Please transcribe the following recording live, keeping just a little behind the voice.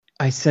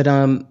I said,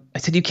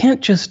 you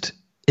can't just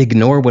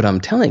ignore what I'm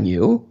telling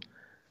you.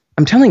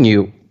 I'm telling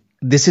you,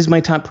 this is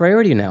my top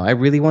priority now. I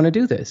really want to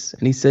do this.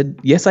 And he said,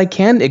 yes, I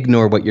can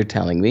ignore what you're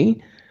telling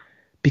me,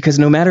 because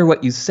no matter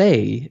what you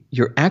say,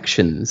 your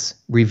actions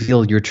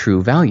reveal your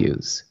true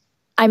values.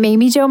 I'm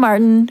Amy Jo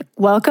Martin.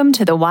 Welcome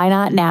to the Why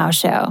Not Now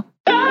show.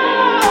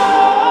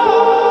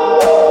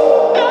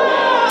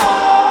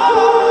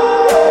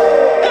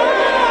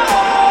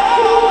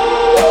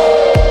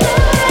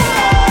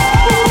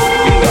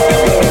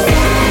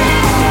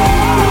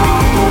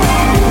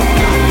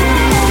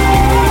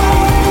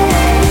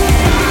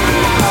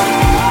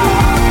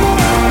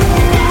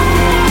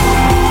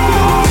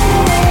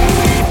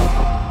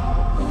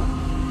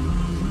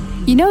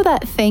 You know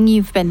that thing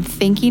you've been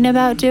thinking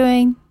about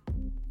doing?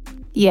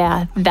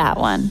 Yeah, that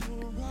one.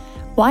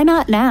 Why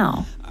not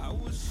now?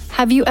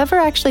 Have you ever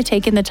actually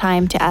taken the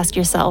time to ask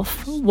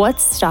yourself,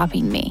 what's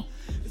stopping me?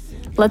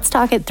 Let's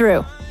talk it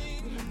through.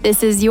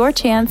 This is your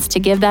chance to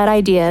give that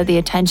idea the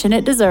attention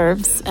it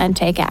deserves and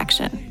take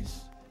action.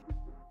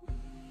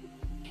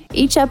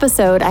 Each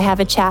episode, I have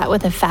a chat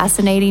with a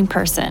fascinating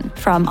person,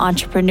 from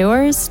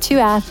entrepreneurs to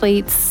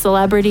athletes,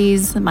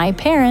 celebrities, my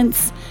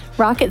parents,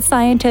 rocket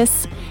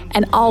scientists,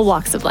 and all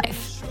walks of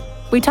life.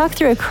 We talk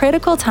through a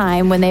critical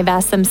time when they've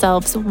asked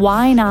themselves,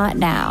 why not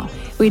now?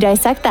 We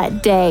dissect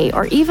that day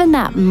or even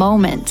that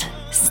moment,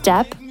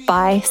 step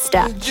by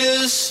step.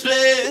 Just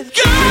let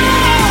go.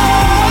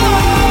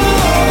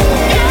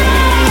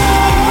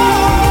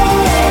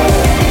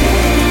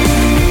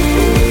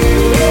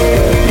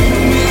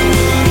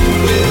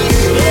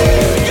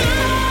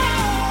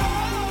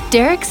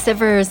 Derek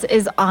Sivers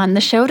is on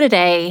the show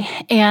today,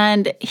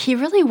 and he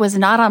really was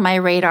not on my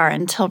radar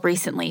until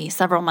recently,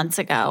 several months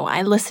ago.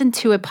 I listened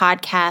to a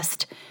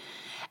podcast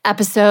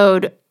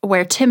episode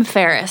where Tim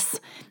Ferriss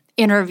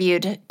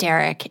interviewed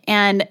Derek,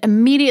 and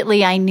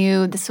immediately I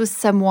knew this was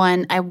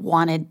someone I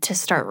wanted to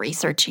start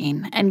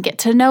researching and get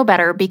to know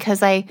better,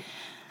 because I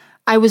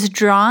was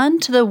drawn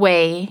to the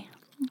way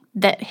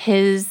that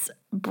his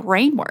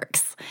brain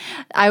works.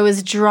 I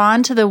was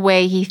drawn to the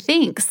way he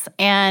thinks.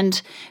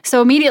 And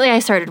so immediately I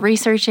started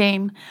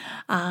researching,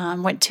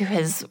 went to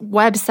his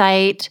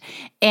website,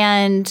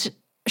 and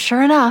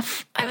sure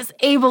enough, I was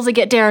able to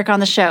get Derek on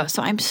the show.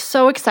 So I'm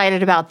so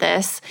excited about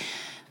this.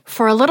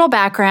 For a little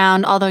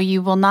background, although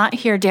you will not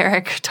hear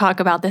Derek talk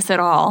about this at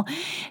all,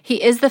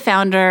 he is the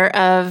founder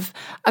of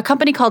a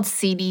company called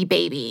CD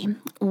Baby,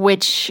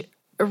 which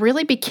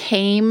really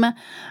became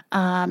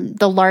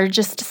the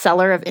largest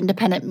seller of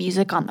independent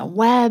music on the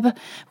web,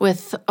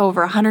 with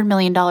over $100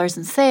 million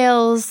in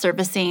sales,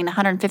 servicing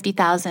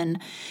 150,000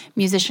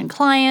 musician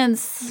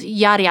clients,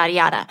 yada, yada,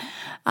 yada.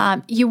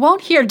 You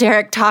won't hear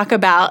Derek talk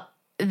about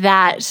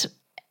that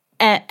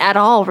at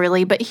all,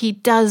 really, but he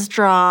does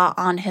draw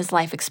on his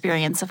life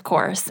experience, of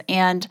course.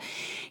 And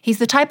he's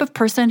the type of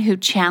person who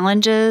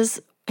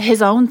challenges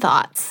his own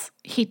thoughts.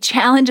 He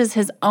challenges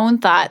his own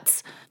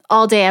thoughts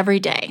all day, every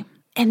day.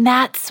 And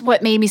that's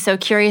what made me so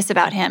curious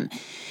about him.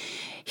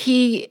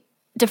 He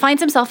defines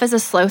himself as a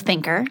slow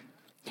thinker,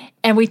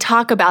 and we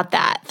talk about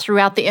that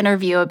throughout the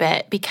interview a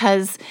bit,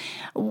 because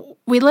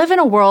we live in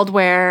a world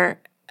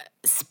where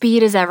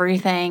speed is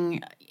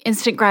everything.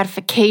 Instant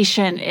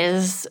gratification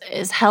is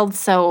held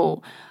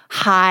so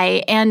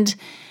high, and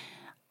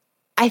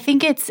I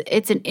think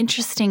it's an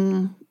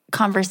interesting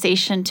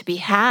conversation to be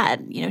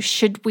had. You know,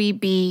 should we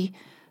be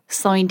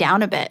slowing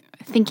down a bit,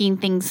 thinking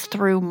things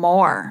through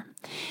more?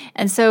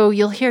 And so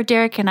you'll hear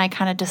Derek and I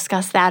kind of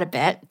discuss that a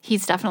bit.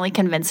 He's definitely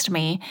convinced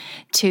me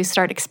to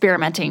start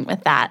experimenting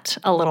with that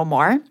a little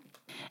more.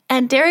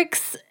 And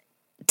Derek's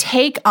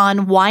take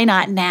on why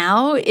not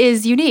now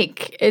is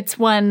unique. It's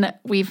one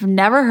we've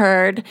never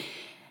heard.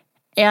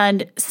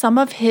 And some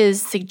of his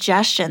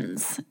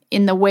suggestions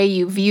in the way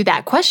you view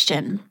that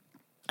question,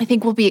 I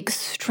think, will be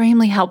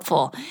extremely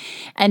helpful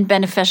and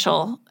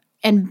beneficial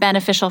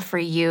for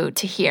you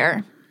to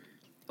hear.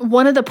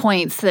 One of the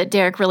points that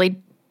Derek really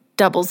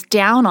doubles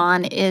down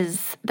on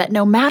is that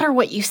no matter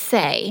what you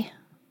say,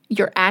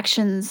 your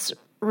actions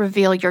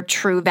reveal your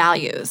true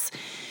values.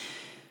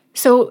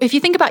 So if you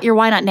think about your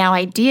why not now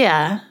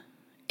idea,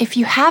 if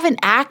you haven't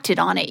acted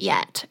on it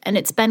yet, and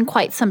it's been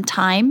quite some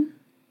time,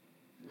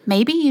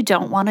 maybe you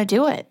don't want to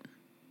do it.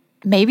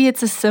 Maybe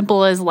it's as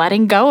simple as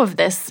letting go of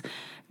this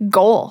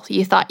goal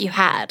you thought you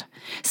had.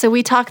 So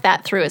we talk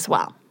that through as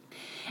well.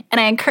 And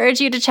I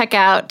encourage you to check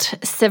out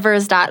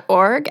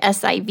Sivers.org,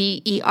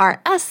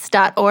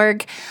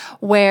 Sivers.org,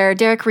 where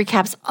Derek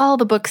recaps all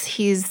the books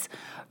he's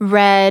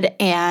read,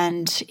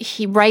 and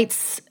he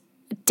writes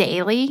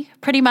daily,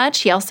 pretty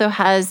much. He also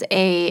has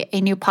a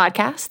new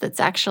podcast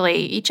that's actually,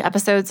 each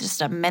episode's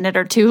just a minute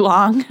or two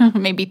long,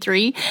 maybe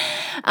 3.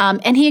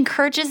 And he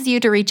encourages you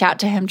to reach out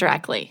to him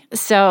directly.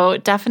 So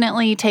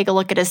definitely take a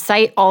look at his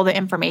site. All the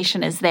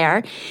information is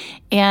there.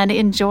 And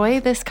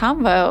enjoy this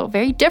convo,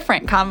 very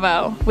different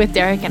convo with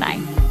Derek and I.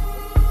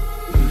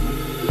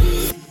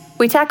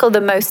 We tackle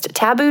the most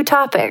taboo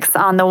topics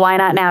on the Why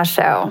Not Now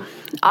show.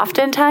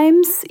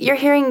 Oftentimes, you're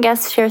hearing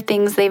guests share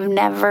things they've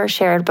never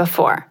shared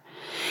before.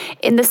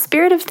 In the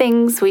spirit of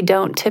things we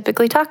don't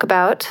typically talk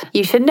about,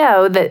 you should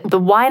know that the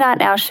Why Not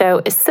Now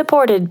show is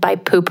supported by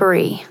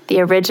Poo-Pourri,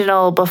 the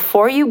original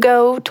before you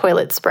go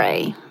toilet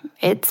spray.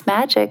 It's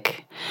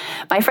magic.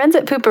 My friends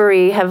at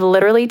Poo-Pourri have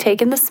literally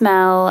taken the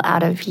smell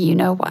out of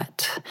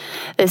you-know-what.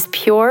 This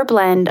pure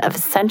blend of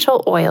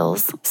essential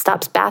oils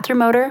stops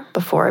bathroom odor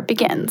before it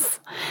begins.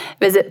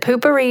 Visit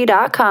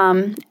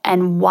poopourri.com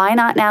and Why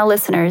Not Now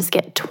listeners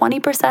get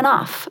 20%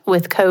 off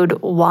with code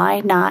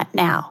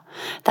WHYNOTNOW.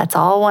 That's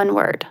all one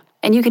word.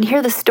 And you can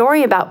hear the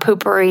story about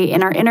Poo-Pourri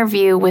in our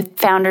interview with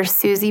founder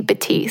Susie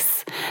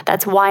Batiste.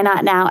 That's Why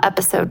Not Now,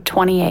 episode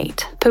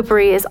 28.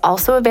 Poo-Pourri is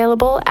also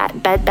available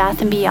at Bed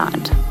Bath &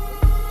 Beyond.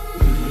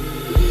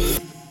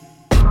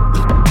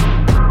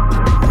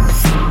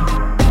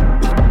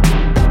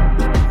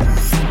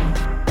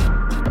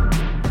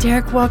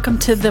 Derek, welcome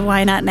to the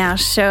Why Not Now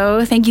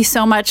show. Thank you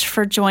so much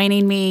for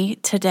joining me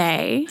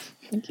today.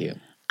 Thank you.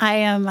 I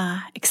am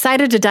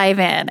excited to dive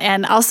in.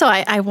 And also,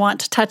 I want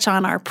to touch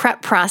on our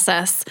prep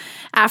process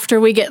after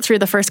we get through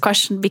the first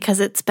question because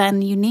it's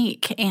been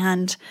unique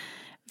and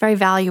very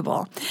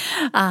valuable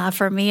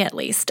for me, at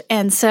least.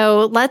 And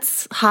so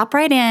let's hop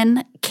right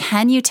in.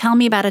 Can you tell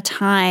me about a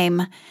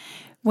time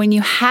when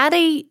you had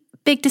a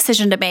big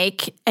decision to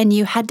make and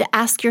you had to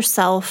ask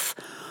yourself,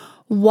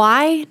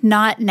 why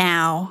not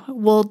now?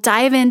 We'll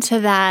dive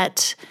into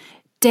that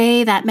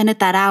day, that minute,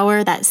 that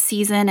hour, that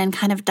season, and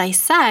kind of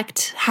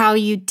dissect how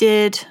you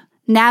did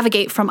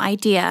navigate from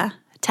idea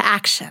to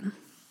action.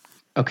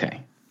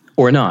 Okay.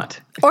 Or not.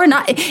 Or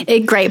not.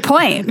 Great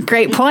point.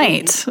 Great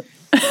point.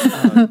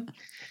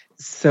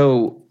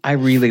 So I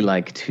really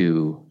like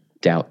to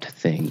doubt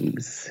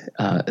things.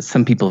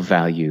 Some people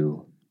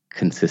value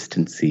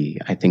consistency.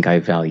 I think I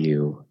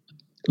value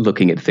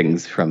looking at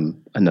things from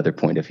another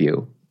point of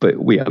view, but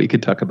we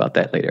could talk about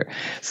that later.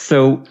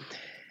 So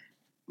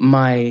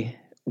my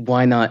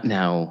why not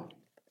now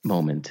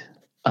moment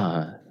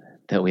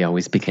that we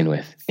always begin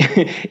with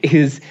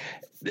is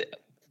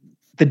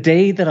the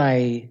day that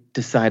I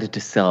decided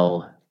to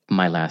sell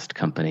my last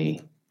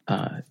company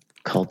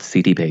called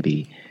CD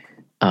Baby.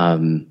 I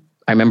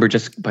remember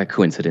just by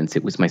coincidence,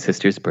 it was my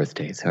sister's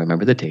birthday, so I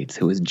remember the dates.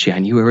 It was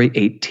January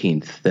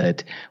 18th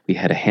that we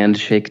had a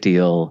handshake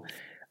deal.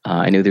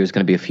 I knew there was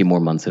going to be a few more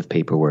months of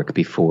paperwork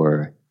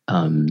before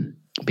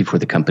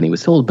the company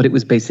was sold, but it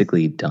was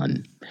basically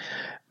done.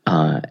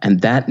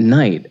 And that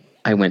night,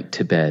 I went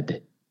to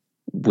bed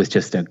with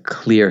just a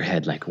clear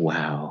head, like,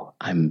 wow,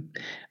 I'm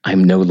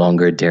no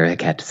longer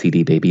Derek at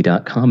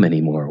cdbaby.com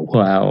anymore.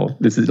 Wow.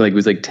 This is like, it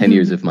was like 10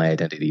 years of my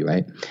identity,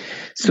 right?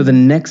 So the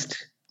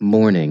next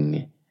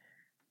morning,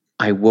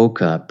 I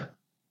woke up,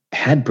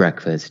 had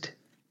breakfast,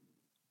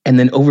 and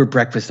then over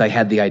breakfast, I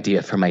had the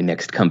idea for my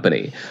next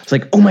company. It's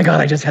like, oh my God,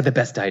 I just had the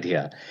best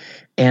idea.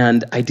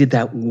 And I did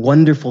that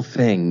wonderful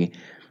thing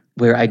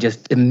where I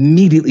just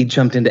immediately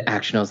jumped into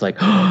action. I was like,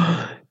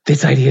 oh,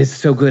 this idea is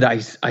so good. I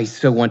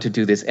so want to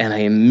do this. And I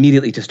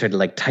immediately just started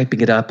like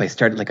typing it up. I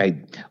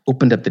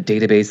opened up the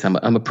database.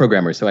 I'm a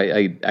programmer, so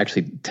I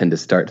actually tend to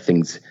start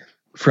things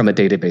from a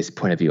database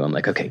point of view. I'm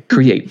like, okay,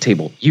 create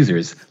table,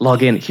 users,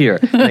 log in here.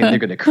 And they're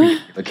going to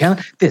create an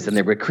account, this, and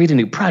they're going to create a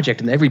new project.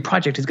 And every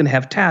project is going to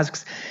have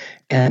tasks.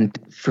 And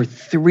for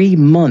 3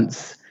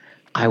 months,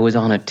 I was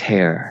on a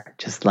tear,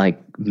 just like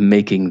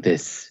making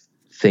this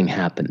thing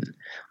happen.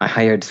 I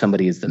hired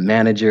somebody as the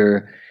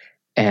manager.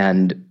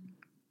 And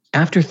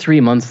after 3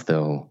 months,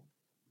 though,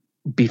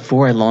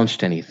 before I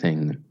launched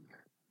anything,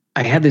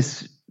 I had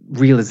this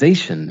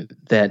realization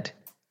that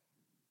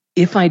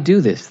if I do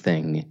this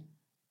thing,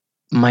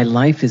 my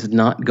life is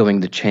not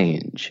going to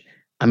change.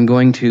 I'm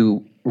going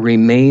to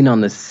remain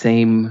on the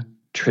same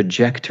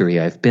trajectory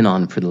I've been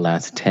on for the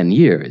last 10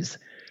 years,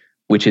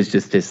 which is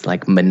just this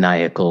like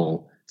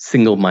maniacal,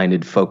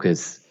 single-minded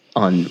focus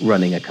on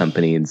running a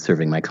company and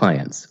serving my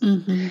clients.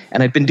 Mm-hmm.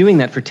 And I've been doing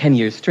that for 10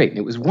 years straight, and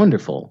it was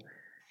wonderful.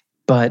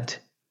 But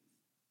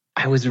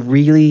I was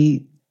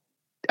really,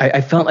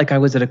 I felt like I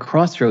was at a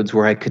crossroads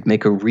where I could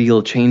make a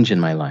real change in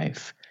my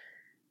life.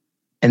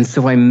 And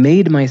so I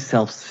made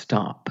myself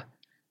stop.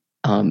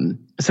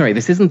 Sorry,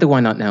 this isn't the why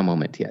not now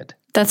moment yet.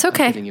 That's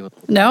okay.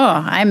 No,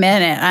 I'm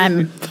in it.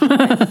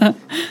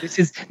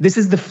 This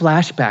is the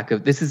flashback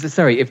of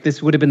sorry, if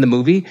this would have been the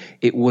movie,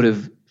 it would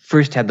have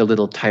first had the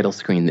little title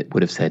screen that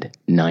would have said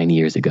 9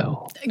 years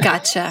ago.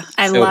 Gotcha.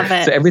 I love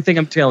it. So everything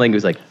I'm telling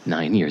was like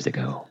 9 years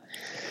ago.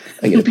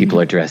 People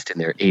are dressed in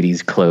their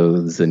 80s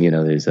clothes, and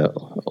there's a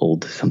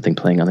old something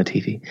playing on the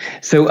TV.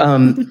 So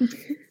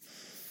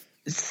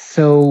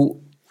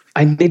so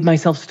I made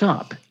myself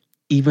stop,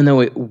 even though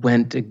it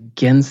went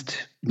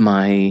against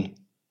my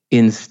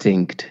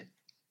instinct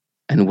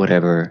and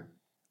whatever.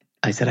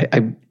 I said,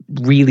 I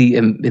really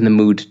am in the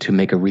mood to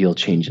make a real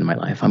change in my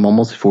life. I'm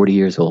almost 40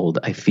 years old.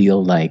 I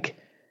feel like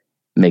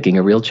making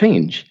a real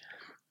change.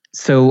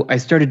 So I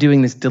started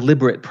doing this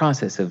deliberate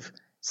process of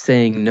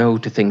saying no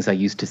to things I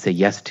used to say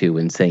yes to,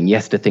 and saying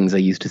yes to things I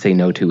used to say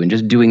no to, and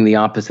just doing the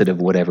opposite of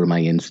whatever my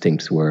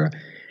instincts were.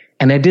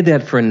 And I did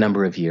that for a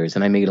number of years,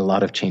 and I made a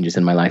lot of changes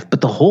in my life.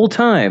 But the whole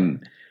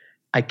time,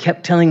 I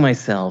kept telling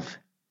myself,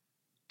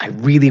 I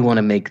really want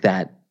to make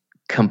that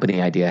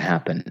company idea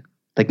happen.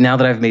 Like now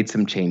that I've made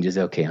some changes,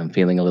 okay, I'm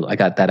feeling I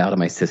got that out of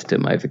my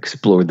system. I've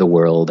explored the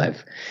world.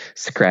 I've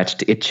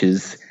scratched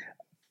itches.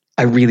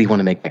 I really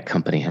want to make that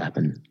company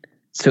happen.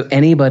 So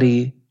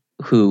anybody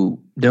who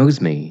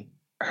knows me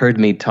heard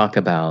me talk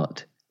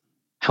about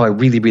how I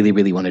really, really,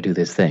 really want to do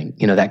this thing.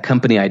 You know, that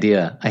company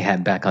idea I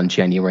had back on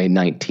January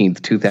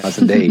 19th,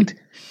 2008.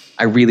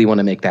 I really want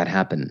to make that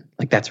happen.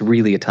 Like that's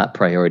really a top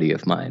priority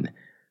of mine.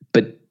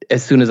 But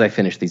as soon as I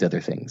finish these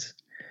other things,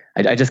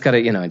 I just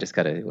gotta,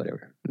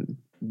 whatever,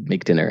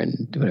 make dinner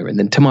and do whatever. And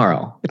then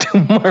tomorrow.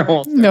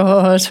 Oh,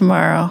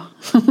 tomorrow.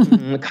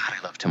 God, I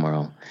love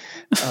tomorrow.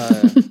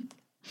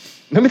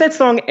 Remember that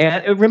song?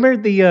 Remember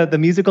the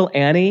musical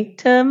Annie?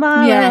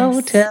 Tomorrow,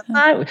 yes.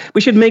 Tomorrow. We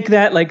should make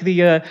that like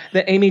the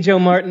Amy Jo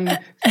Martin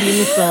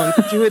theme song.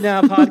 Do It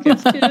Now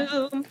podcast.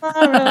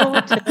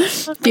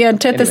 Tomorrow. The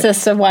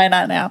antithesis of Why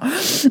Not Now.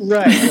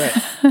 Right.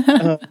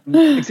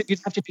 Except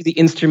you'd have to do the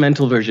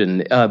instrumental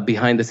version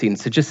behind the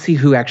scenes to just see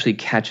who actually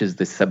catches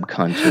the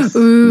subconscious.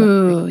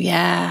 Ooh,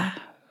 yeah.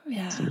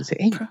 Somebody say,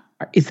 hey,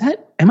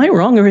 am I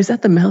wrong or is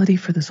that the melody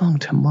for the song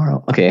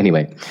Tomorrow? Okay,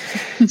 anyway.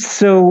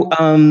 So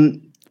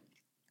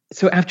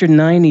after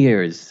 9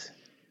 years,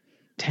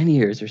 10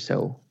 years or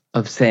so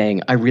of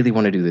saying, I really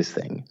want to do this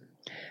thing,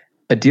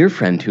 a dear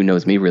friend who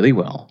knows me really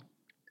well,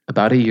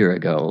 about a year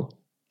ago,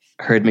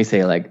 heard me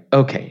say like,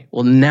 okay,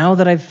 well, now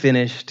that I've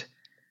finished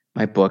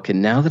my book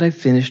and now that I've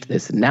finished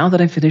this, and now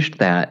that I've finished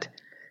that,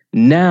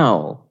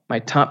 now my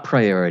top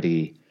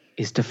priority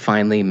is to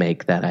finally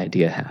make that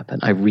idea happen.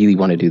 I really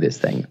want to do this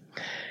thing.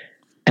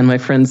 And my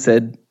friend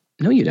said,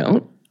 no, you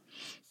don't.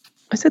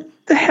 I said,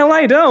 the hell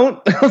I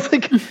don't. I was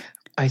like...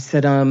 I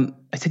said,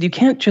 you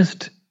can't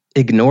just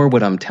ignore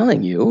what I'm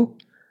telling you.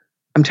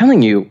 I'm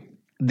telling you,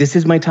 this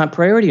is my top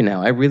priority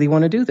now. I really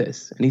want to do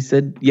this. And he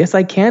said, yes,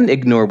 I can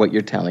ignore what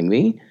you're telling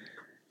me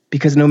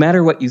because no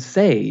matter what you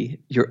say,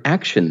 your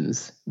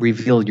actions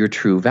reveal your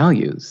true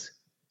values.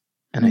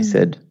 And I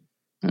said,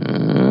 I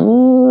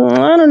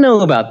don't know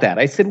about that.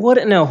 I said,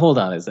 what? No, hold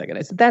on a second.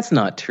 I said, that's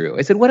not true.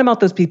 I said, what about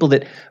those people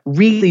that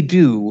really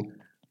do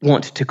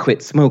want to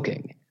quit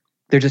smoking?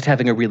 They're just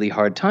having a really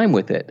hard time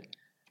with it.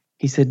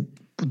 He said,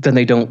 then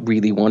they don't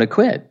really want to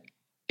quit.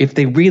 If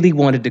they really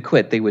wanted to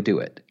quit, they would do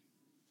it.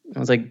 I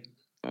was like,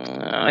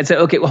 I said,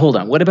 okay, well, hold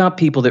on. What about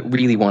people that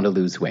really want to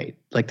lose weight?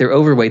 Like they're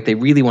overweight, they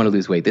really want to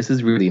lose weight. This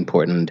is really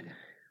important.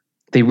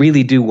 They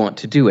really do want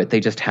to do it. They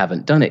just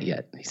haven't done it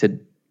yet. He said,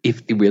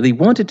 if they really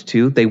wanted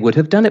to, they would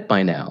have done it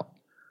by now.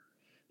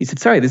 He said,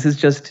 sorry, this is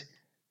just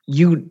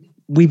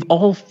we've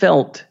all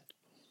felt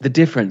the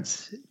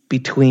difference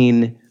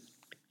between,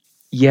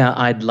 yeah,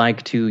 I'd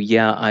like to,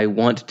 yeah, I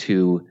want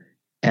to,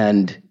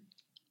 and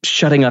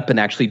shutting up and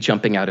actually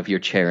jumping out of your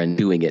chair and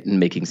doing it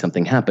and making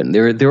something happen.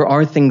 There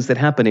are things that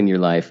happen in your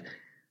life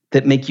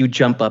that make you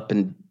jump up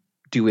and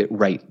do it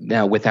right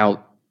now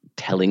without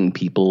telling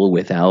people,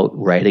 without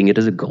writing it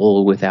as a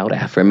goal, without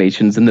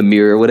affirmations in the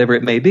mirror, whatever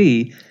it may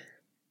be.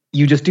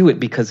 You just do it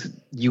because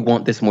you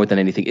want this more than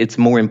anything. It's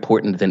more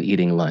important than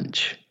eating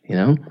lunch, you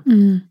know?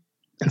 Mm.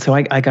 And so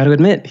I got to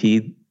admit,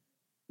 he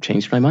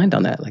changed my mind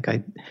on that. Like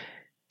I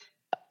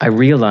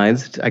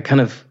realized, I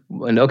kind of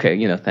went,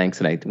 okay, thanks.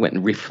 And I went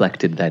and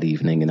reflected that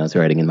evening and I was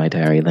writing in my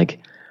diary like,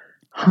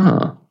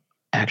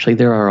 actually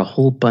there are a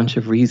whole bunch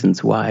of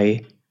reasons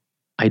why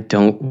I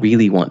don't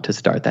really want to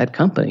start that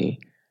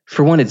company.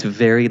 For one, it's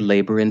very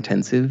labor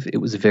intensive. It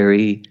was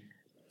very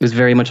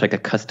much like a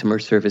customer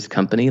service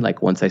company.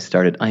 Like once I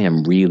started, I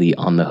am really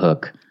on the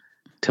hook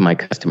to my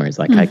customers.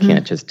 Like I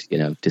can't just,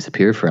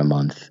 disappear for a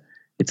month.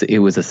 It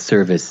was a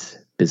service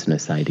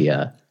business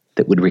idea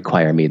that would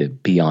require me to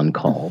be on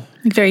call.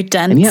 Very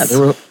dense.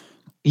 And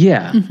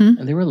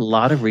and there were a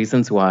lot of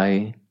reasons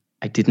why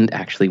I didn't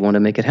actually want to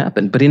make it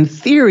happen. But in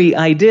theory,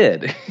 I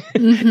did.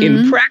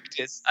 In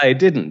practice, I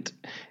didn't.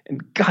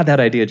 And God, that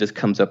idea just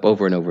comes up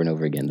over and over and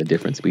over again, the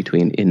difference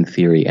between in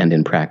theory and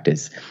in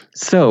practice.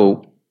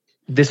 So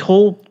this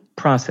whole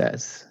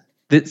process,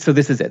 this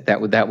is it.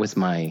 That was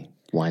my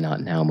why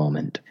not now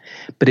moment.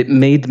 But it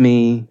made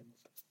me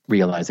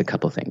realize a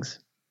couple things.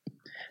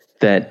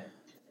 That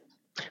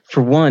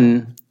for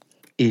one,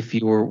 if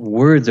your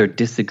words are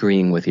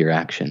disagreeing with your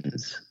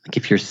actions, like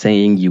if you're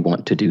saying you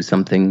want to do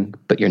something,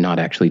 but you're not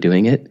actually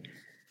doing it,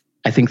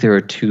 I think there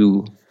are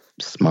two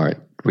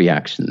smart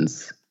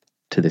reactions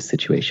to this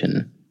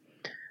situation.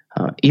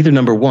 Either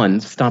number one,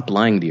 stop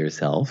lying to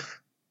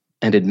yourself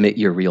and admit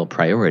your real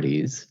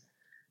priorities.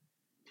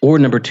 Or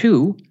number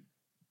two,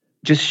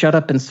 just shut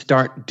up and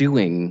start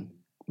doing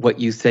what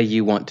you say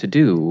you want to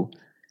do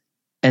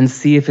and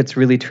see if it's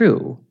really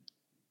true.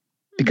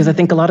 Because I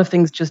think a lot of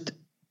things just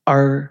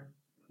are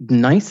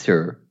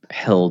nicer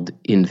held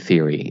in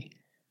theory.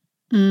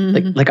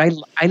 Like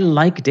I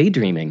like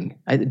daydreaming.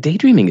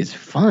 Daydreaming is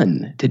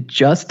fun. To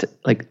just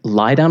like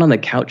lie down on the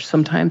couch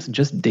sometimes and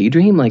just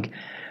daydream. Like,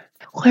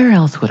 where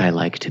else would I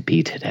like to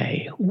be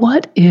today?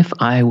 What if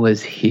I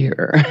was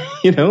here?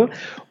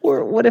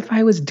 Or what if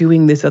I was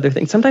doing this other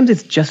thing? Sometimes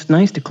it's just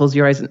nice to close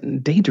your eyes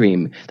and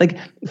daydream.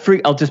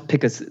 I'll just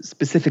pick a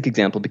specific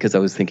example because I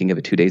was thinking of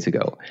it 2 days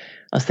ago.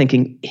 I was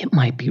thinking it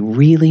might be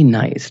really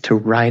nice to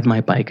ride my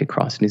bike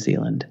across New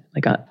Zealand.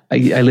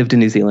 I lived in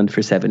New Zealand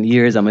for 7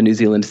 years. I'm a New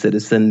Zealand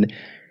citizen.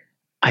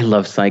 I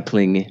love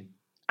cycling.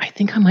 I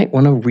think I might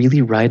want to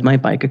really ride my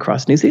bike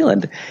across New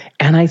Zealand.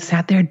 And I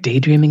sat there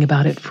daydreaming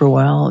about it for a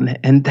while,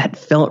 and that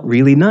felt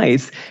really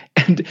nice.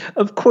 And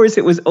of course,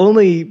 it was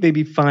only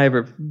maybe 5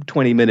 or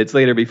 20 minutes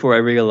later before I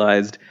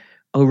realized,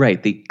 oh,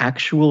 right, the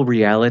actual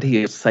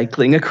reality of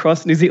cycling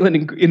across New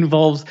Zealand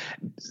involves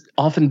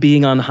often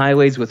being on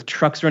highways with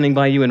trucks running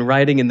by you and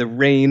riding in the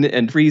rain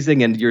and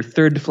freezing and your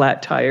third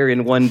flat tire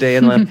in one day.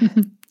 And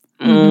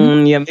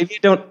yeah, maybe you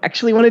don't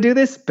actually want to do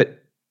this,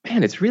 but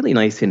man, it's really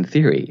nice in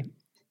theory.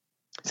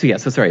 So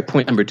sorry,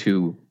 point number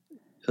 2,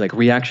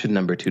 reaction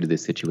number 2 to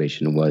this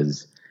situation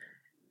was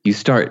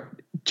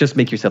just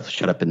make yourself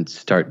shut up and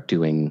start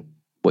doing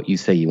what you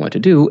say you want to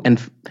do and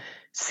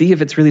see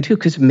if it's really true,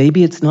 because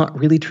maybe it's not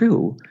really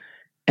true.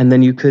 And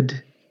then you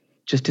could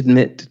just you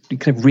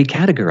kind of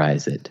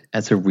recategorize it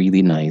as a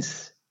really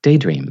nice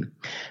daydream.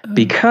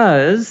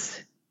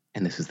 Because,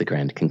 and this is the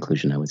grand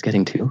conclusion I was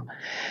getting to,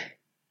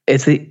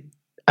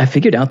 I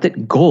figured out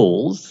that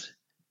goals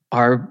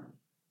are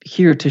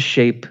here to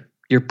shape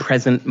your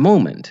present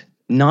moment,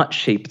 not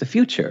shape the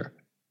future.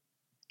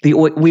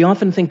 We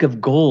often think of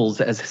goals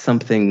as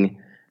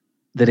something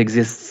that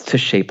exists to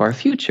shape our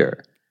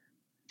future.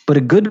 But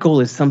a good goal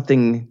is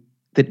something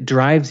that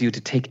drives you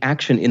to take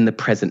action in the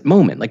present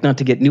moment. Not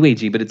to get new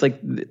agey, but it's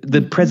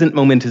the present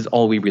moment is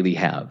all we really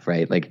have,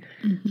 right?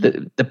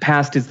 The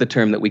past is the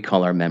term that we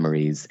call our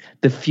memories.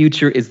 The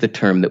future is the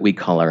term that we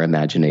call our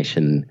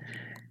imagination.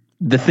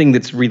 The thing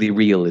that's really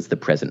real is the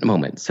present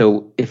moment.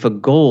 So if a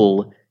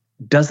goal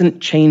doesn't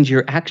change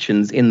your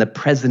actions in the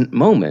present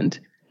moment,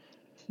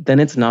 then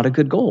it's not a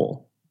good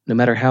goal. No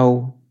matter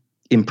how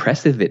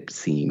impressive it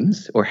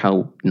seems or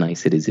how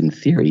nice it is in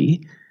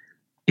theory,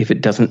 if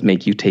it doesn't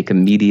make you take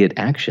immediate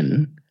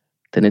action,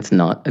 then it's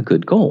not a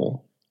good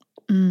goal.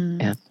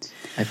 And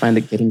I find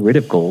that getting rid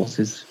of goals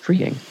is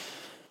freeing.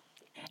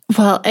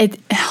 Well,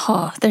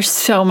 there's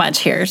so much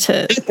here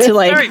to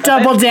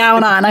double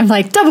down on. I'm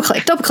double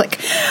click.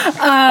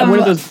 I'm one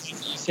of those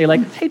say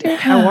hey Dave,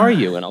 how are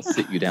you? And I'll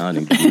sit you down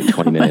and give you a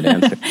 20-minute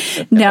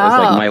answer. No. That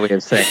was my way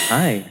of saying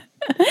hi.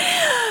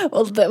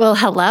 Well,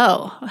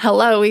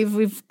 hello.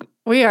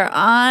 We are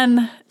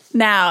on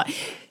now.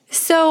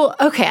 So,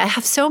 okay, I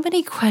have so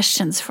many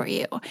questions for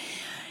you.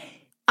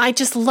 I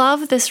just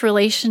love this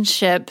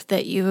relationship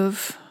that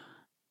you've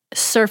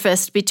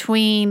surfaced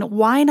between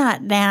why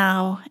not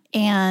now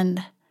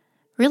and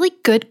really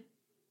good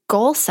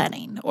goal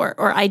setting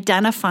or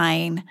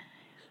identifying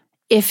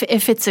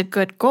if it's a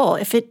good goal.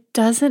 If it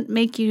doesn't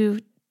make you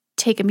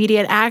take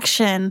immediate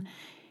action,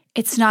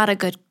 it's not a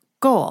good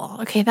goal.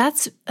 Okay,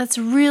 that's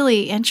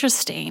really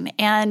interesting.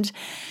 And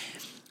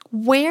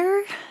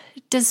where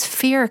does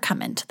fear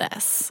come into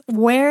this?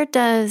 Where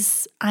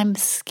does I'm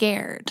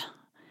scared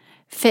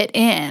fit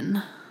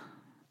in?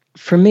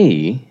 For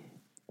me,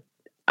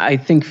 I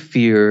think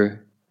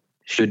fear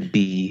should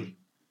be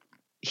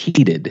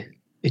heeded.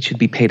 It should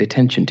be paid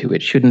attention to.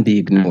 It shouldn't be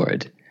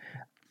ignored.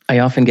 I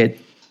often get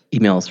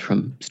emails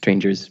from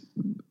strangers.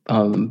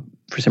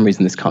 For some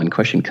reason, this common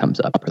question comes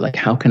up, or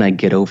how can I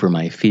get over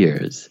my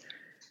fears?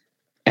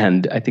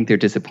 And I think they're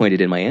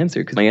disappointed in my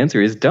answer, because my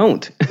answer is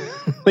don't.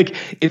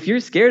 If you're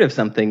scared of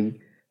something,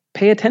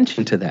 pay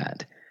attention to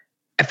that.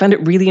 I found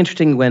it really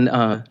interesting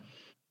when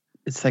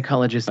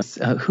psychologists,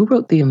 who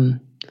wrote the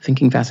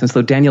Thinking Fast and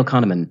Slow, Daniel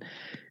Kahneman.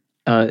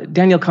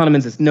 Daniel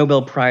Kahneman's this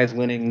Nobel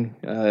Prize-winning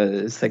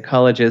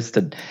psychologist,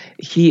 and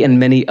he and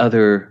many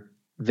other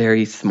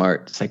very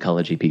smart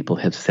psychology people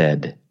have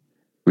said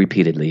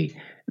repeatedly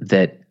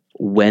that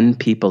when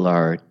people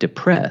are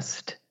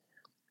depressed,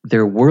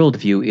 their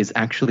worldview is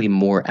actually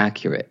more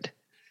accurate.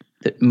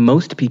 That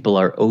most people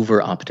are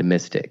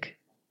over-optimistic,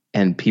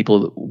 and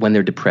people, when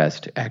they're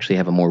depressed, actually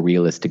have a more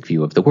realistic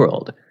view of the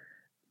world,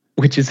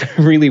 which is a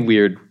really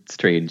weird,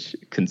 strange,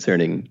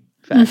 concerning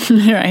fact.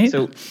 Right.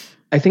 So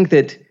I think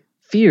that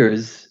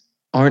fears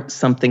aren't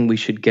something we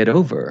should get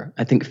over.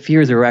 I think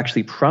fears are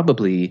actually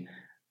probably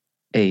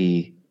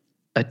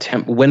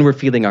when we're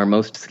feeling our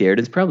most scared,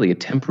 it's probably a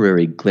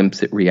temporary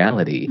glimpse at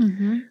reality.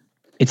 Mm-hmm.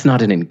 It's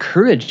not an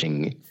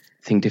encouraging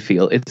thing to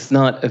feel. It's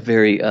not a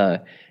very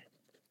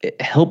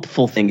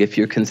helpful thing if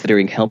you're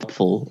considering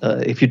helpful.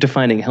 If you're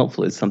defining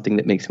helpful as something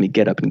that makes me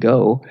get up and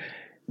go,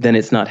 then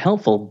it's not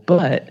helpful.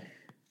 But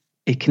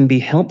it can be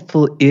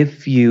helpful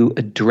if you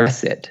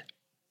address it.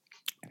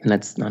 And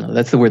that's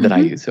the word that I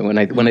use. So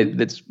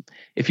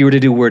if you were to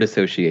do word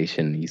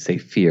association, you say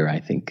fear, I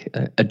think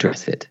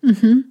address it.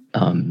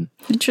 Mm-hmm.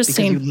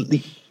 Interesting.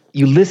 Because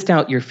you list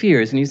out your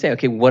fears and you say,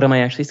 okay, what am I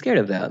actually scared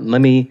of? That let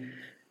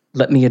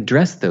me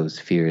address those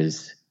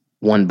fears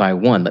one by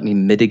one. Let me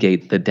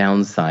mitigate the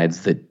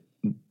downsides that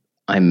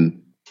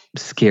I'm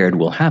scared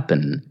will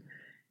happen.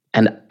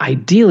 And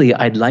ideally,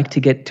 I'd like to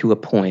get to a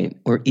point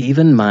where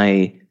even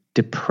my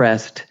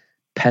depressed,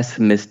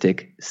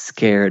 pessimistic,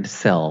 scared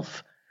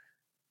self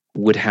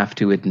would have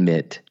to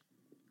admit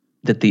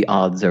that the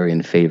odds are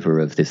in favor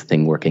of this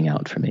thing working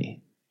out for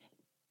me.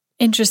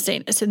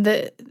 Interesting. So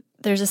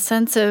there's a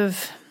sense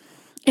of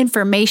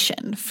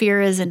information.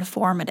 Fear is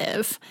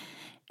informative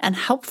and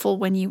helpful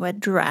when you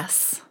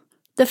address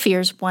the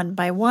fears one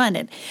by one.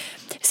 And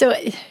so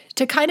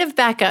to kind of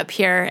back up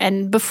here,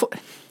 and before,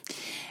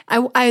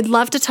 I'd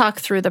love to talk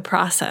through the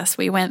process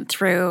we went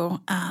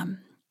through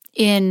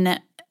in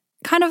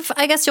kind of,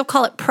 I guess you'll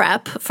call it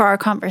prep for our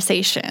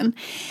conversation,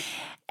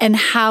 and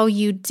how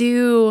you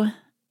do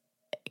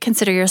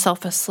consider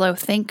yourself a slow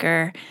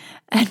thinker.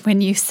 And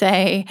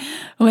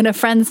when a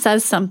friend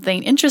says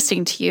something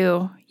interesting to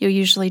you, you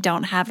usually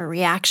don't have a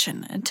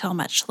reaction until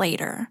much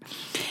later.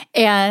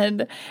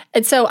 And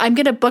so I'm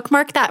going to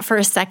bookmark that for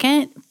a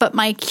second, but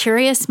my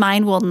curious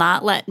mind will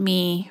not let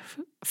me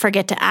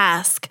forget to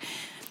ask,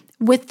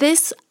 with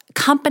this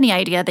company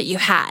idea that you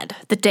had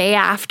the day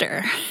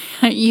after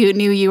you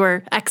knew you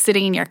were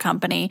exiting your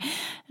company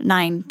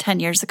 9-10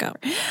 years ago,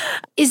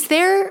 is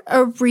there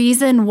a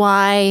reason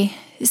why?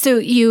 So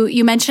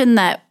you mentioned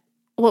that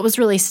what was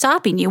really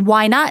stopping you,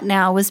 why not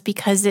now, was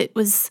because it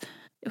was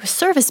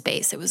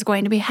service-based. It was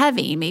going to be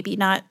heavy, maybe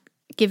not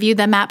give you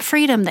the map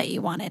freedom that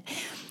you wanted.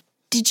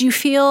 Did you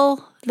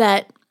feel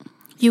that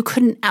you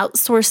couldn't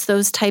outsource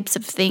those types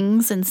of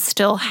things and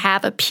still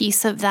have a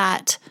piece of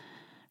that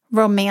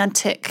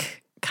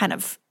romantic kind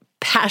of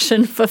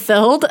passion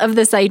fulfilled of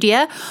this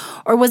idea?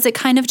 Or was it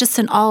kind of just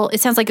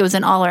it sounds like it was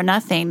an all or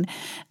nothing.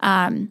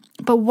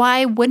 But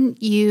why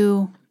wouldn't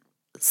you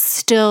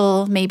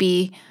still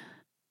maybe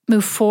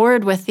move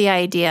forward with the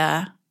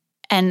idea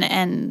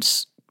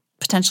and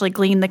potentially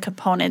glean the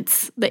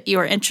components that you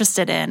are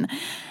interested in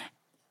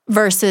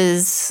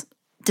versus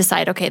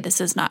decide, okay, this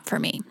is not for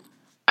me?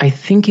 I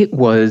think it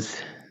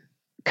was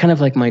kind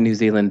of like my New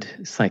Zealand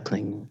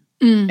cycling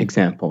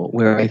example,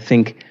 where I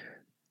think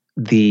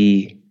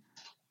the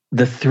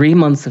 3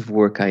 months of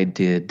work I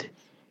did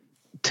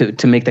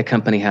to make that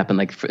company happen,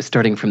 like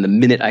starting from the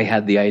minute I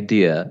had the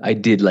idea, I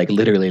did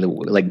literally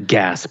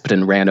gasped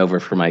and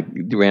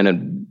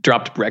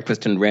dropped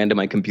breakfast and ran to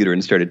my computer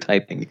and started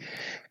typing.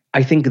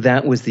 I think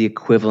that was the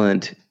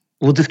equivalent.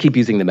 We'll just keep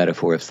using the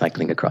metaphor of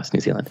cycling across New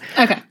Zealand.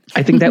 Okay.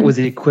 I think that was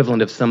the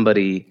equivalent of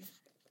somebody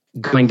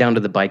going down to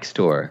the bike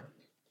store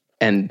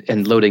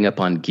and loading up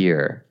on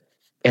gear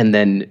and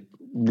then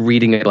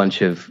reading a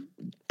bunch of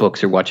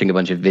books or watching a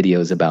bunch of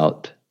videos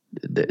about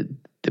the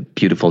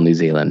beautiful New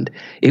Zealand.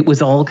 It was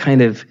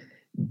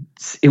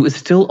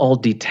still all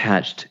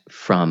detached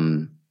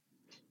from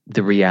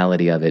the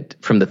reality of it,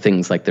 from the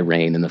things like the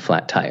rain and the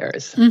flat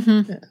tires,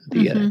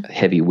 the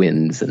heavy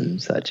winds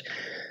and such,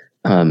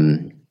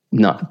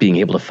 not being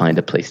able to find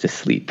a place to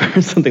sleep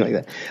or something like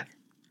that.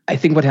 I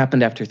think what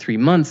happened after 3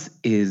 months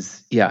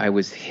is, I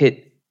was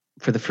hit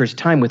for the first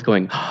time with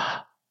going,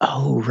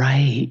 oh,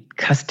 right,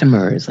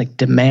 customers,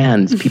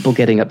 demands, people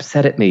getting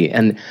upset at me.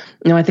 And,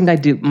 I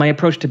think my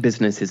approach to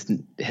business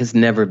has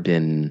never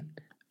been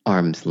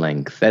arm's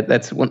length.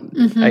 That's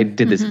one, I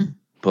did this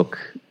book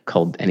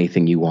called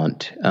Anything You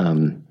Want.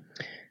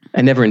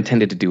 I never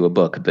intended to do a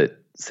book, but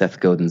Seth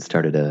Godin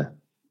started a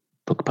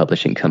book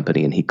publishing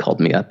company, and he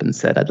called me up and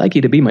said, I'd like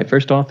you to be my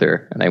first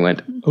author. And I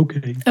went,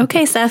 okay.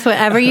 Okay, Seth,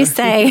 whatever you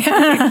say.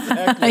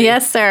 Exactly.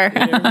 Yes, sir.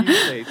 Whatever you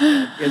say,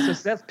 Seth. Yeah, so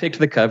Seth picked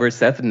the cover.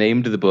 Seth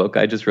named the book.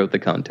 I just wrote the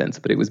contents,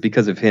 but it was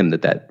because of him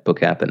that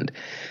book happened.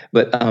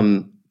 But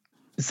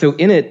so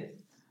in it,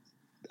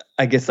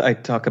 I guess I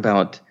talk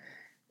about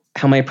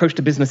how my approach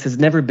to business has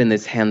never been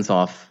this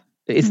hands-off.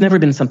 It's never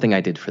been something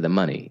I did for the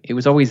money. It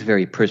was always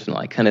very personal.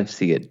 I kind of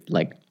see it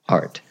like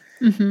art.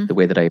 The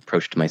way that I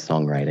approached my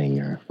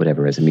songwriting or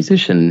whatever as a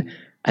musician,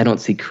 I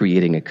don't see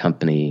creating a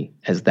company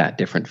as that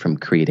different from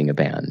creating a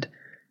band.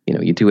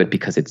 You do it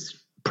because it's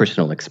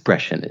personal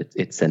expression.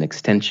 It's an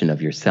extension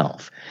of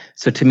yourself.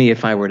 So to me,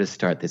 if I were to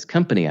start this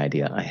company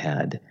idea I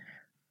had,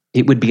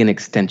 it would be an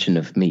extension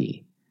of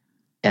me.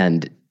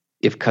 And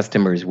if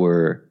customers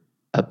were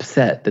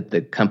upset that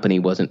the company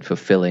wasn't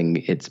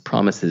fulfilling its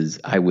promises,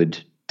 I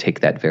would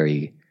take that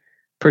very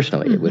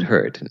personally. It would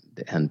hurt.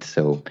 And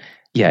so...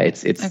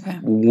 it's okay.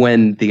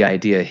 When the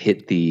idea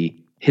hit the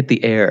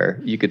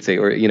air, you could say,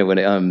 or when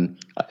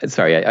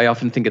I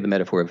often think of the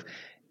metaphor of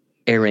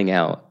airing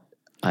out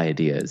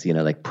ideas,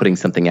 like putting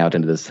something out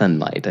into the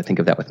sunlight. I think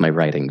of that with my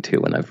writing too.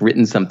 When I've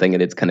written something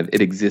and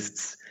it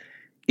exists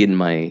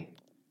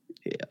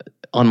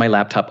on my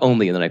laptop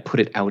only, and then I put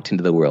it out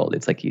into the world.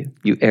 It's like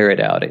you air it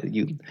out.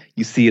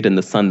 You see it in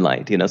the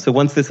sunlight. So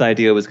once this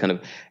idea was kind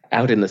of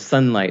out in the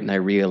sunlight, and I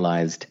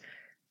realized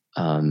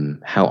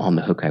how on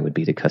the hook I would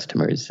be to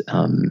customers,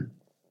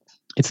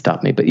 it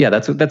stopped me. But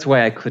that's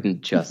why I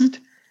couldn't just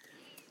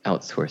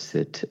outsource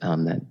it.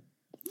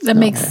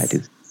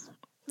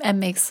 That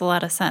makes a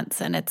lot of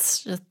sense, and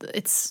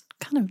it's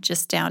kind of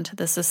just down to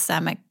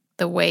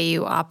the way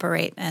you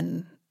operate,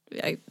 and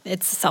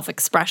it's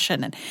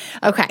self-expression. And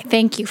okay,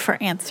 thank you for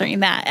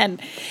answering that.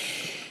 And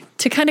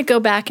to kind of go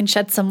back and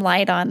shed some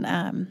light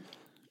on,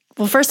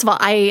 well, first of all,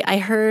 I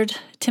heard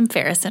Tim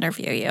Ferriss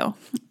interview you,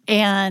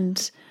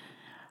 and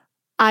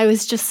I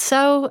was just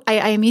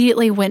I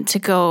immediately went to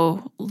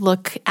go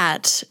look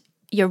at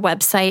your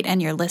website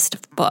and your list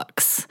of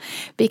books,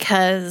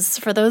 because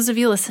for those of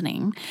you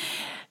listening,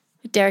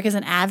 Derek is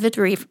an avid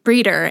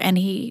reader, and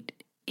he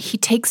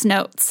takes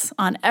notes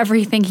on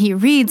everything he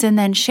reads and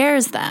then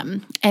shares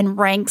them and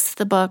ranks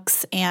the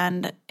books,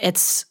 and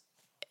it's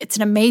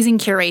an amazing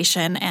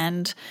curation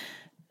and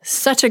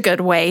such a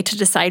good way to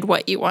decide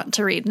what you want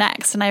to read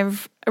next. And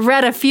I've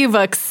read a few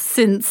books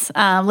since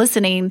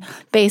listening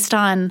based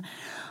on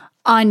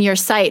your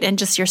site and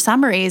just your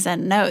summaries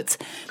and notes.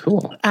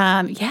 Cool.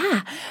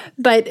 Yeah.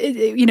 But,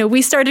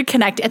 we started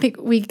connecting. I think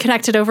we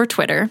connected over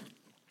Twitter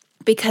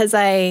because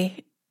I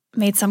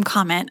made some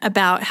comment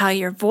about how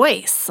your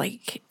voice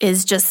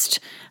is just,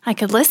 I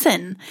could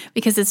listen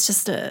because it's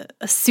just a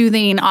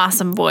soothing,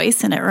 awesome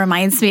voice. And it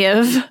reminds me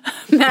of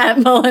Matt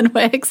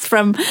Mullenweg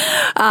from,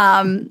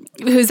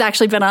 who's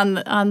actually been on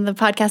the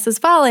podcast as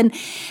well. And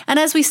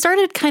as we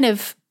started kind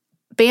of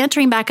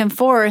bantering back and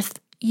forth,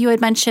 you had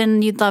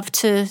mentioned you'd love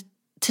to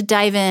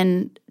dive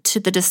in to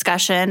the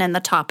discussion and the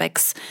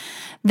topics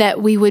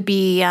that we would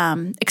be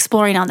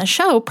exploring on the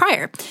show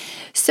prior.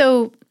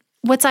 So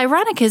what's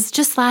ironic is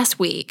just last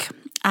week,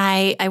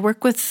 I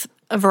work with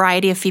a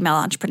variety of female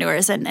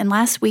entrepreneurs, and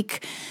last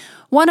week,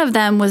 one of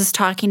them was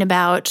talking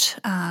about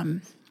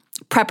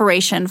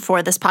preparation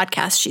for this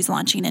podcast she's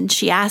launching, and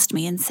she asked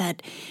me and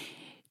said,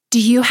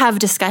 do you have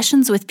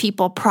discussions with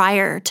people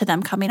prior to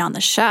them coming on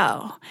the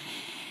show?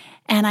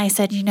 And I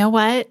said, you know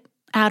what?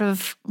 Out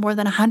of more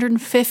than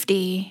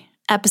 150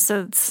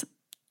 episodes,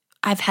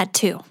 I've had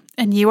 2,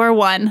 and you are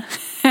one.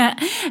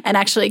 And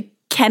actually,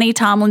 Kenny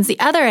Tomlin's the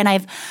other, and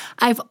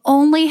I've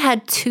only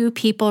had 2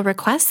 people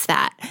request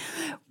that,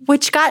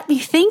 which got me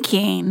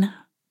thinking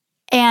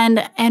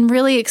and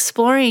really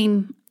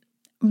exploring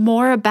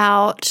more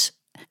about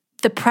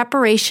the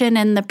preparation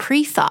and the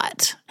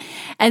pre-thought.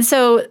 And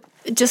so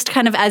just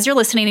kind of as you're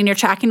listening and you're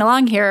tracking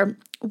along here,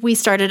 I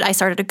started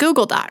a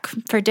Google Doc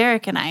for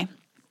Derek and I.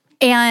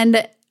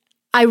 And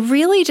I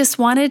really just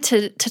wanted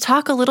to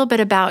talk a little bit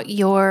about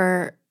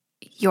your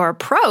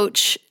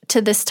approach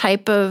to this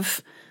type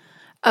of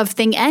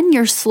thing and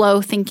your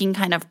slow thinking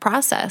kind of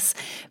process,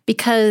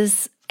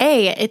 because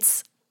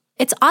it's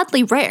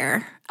oddly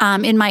rare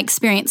in my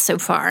experience so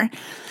far.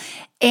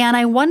 And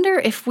I wonder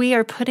if we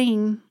are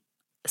putting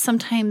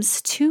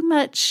sometimes too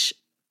much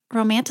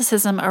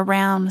romanticism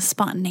around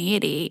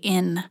spontaneity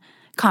in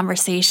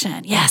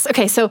conversation. Yes.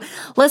 Okay. So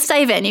let's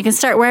dive in. You can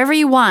start wherever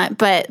you want,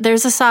 but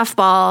there's a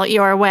softball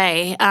your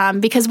way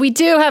because we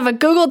do have a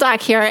Google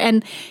Doc here,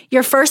 and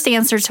your first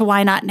answer to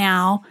why not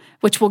now,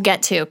 which we'll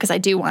get to because I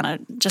do want to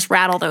just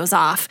rattle those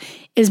off,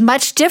 is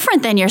much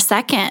different than your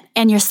second,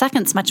 and your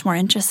second's much more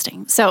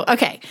interesting. So,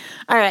 okay.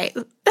 All right.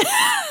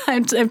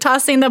 I'm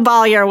tossing the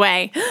ball your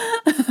way.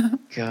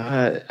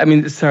 God, I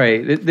mean,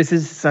 sorry. This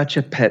is such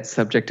a pet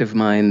subject of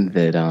mine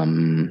that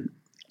I'm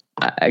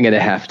going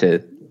to have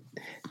to.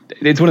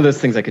 It's one of those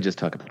things I could just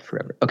talk about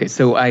forever. Okay,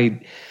 so as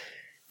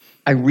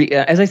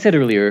I said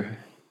earlier,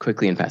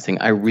 quickly in passing,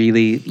 I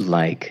really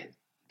like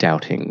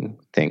doubting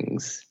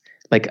things.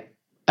 Like,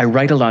 I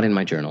write a lot in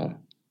my journal.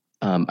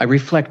 I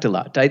reflect a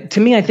lot. To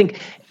me, I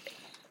think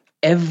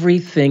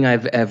everything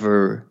I've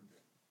ever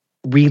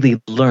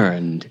really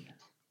learned,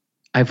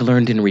 I've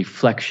learned in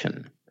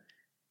reflection.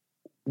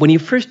 When you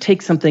first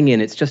take something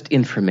in, it's just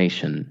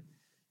information.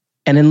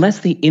 And unless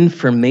the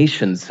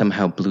information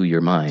somehow blew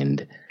your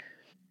mind,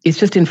 it's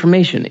just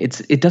information.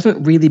 It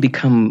doesn't really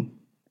become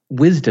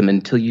wisdom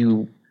until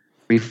you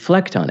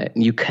reflect on it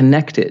and you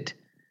connect it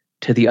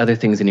to the other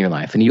things in your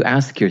life. And you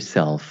ask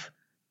yourself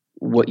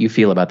what you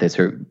feel about this,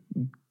 or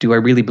do I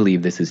really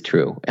believe this is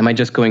true? Am I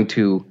just going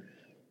to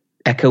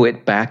echo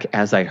it back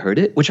as I heard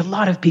it? Which a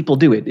lot of people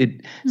do.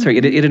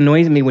 It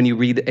annoys me when you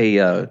read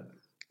a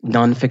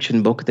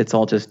nonfiction book that's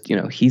all just,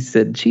 he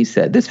said, she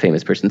said, this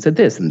famous person said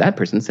this, and that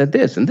person said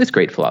this, and this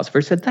great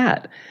philosopher said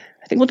that.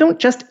 I think, well, don't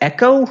just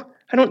echo.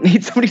 I don't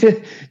need somebody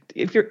to,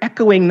 if you're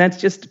echoing, that's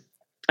just,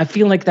 I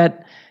feel like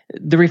that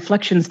the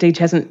reflection stage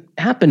hasn't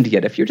happened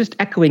yet. If you're just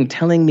echoing,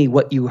 telling me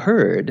what you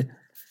heard,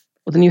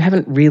 well, then you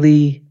haven't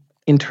really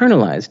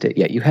internalized it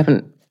yet. You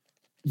haven't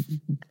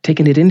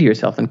taken it into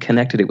yourself and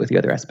connected it with the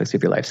other aspects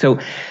of your life. So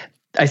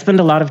I spend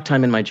a lot of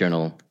time in my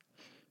journal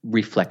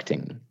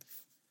reflecting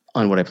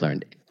on what I've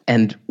learned.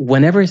 And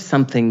whenever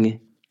something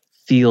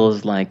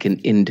feels like an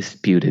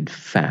indisputed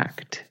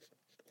fact,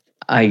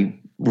 I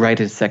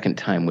write a second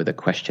time with a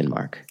question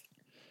mark.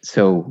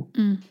 So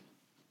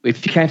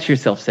if you catch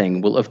yourself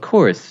saying, well, of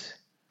course,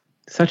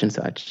 such and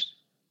such,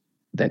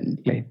 then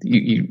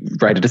you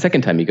write it a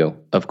second time. You go,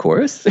 of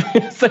course,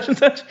 such and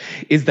such.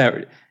 Is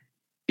that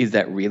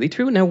really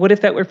true? Now, what if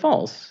that were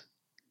false?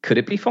 Could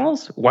it be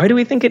false? Why do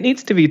we think it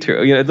needs to be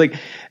true?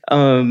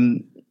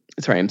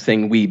 Sorry, I'm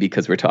saying we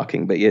because we're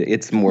talking, but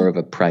it's more of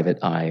a private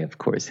eye, of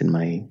course, in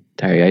my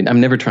diary. I'm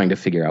never trying to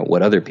figure out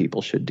what other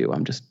people should do.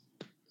 I'm just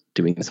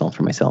doing this all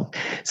for myself.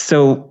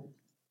 So,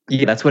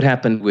 that's what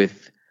happened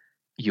with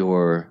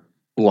your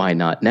why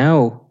not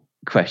now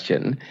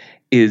question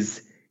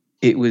is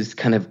it was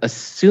kind of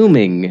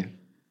assuming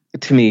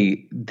to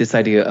me this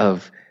idea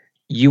of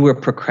you were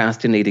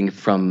procrastinating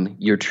from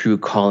your true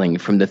calling,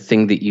 from the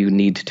thing that you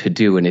need to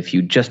do. And if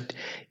you just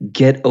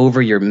get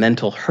over your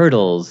mental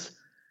hurdles,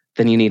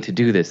 then you need to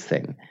do this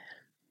thing.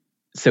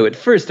 So at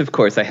first, of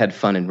course, I had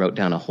fun and wrote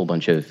down a whole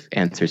bunch of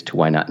answers to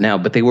why not now,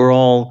 but they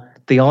all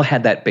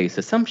had that base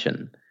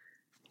assumption.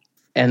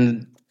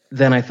 And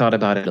then I thought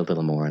about it a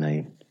little more and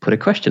I put a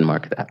question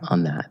mark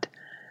on that.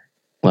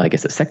 Well, I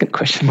guess a second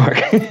question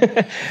mark.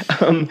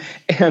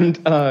 And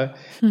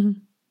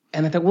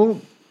I thought,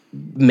 well,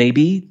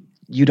 maybe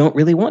you don't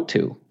really want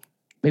to.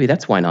 Maybe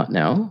that's why not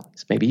now.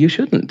 Maybe you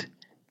shouldn't.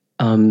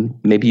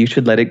 Maybe you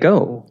should let it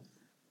go.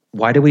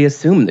 Why do we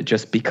assume that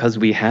just because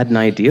we had an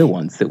idea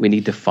once that we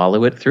need to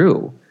follow it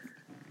through?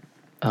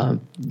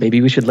 Maybe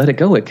we should let it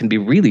go. It can be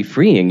really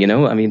freeing,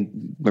 I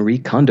mean, Marie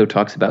Kondo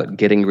talks about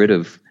getting rid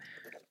of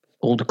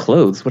old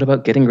clothes. What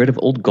about getting rid of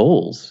old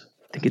goals?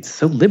 I think it's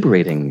so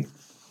liberating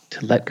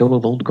to let go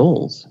of old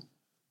goals.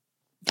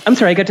 I'm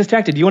sorry, I got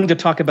distracted. You wanted to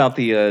talk about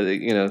the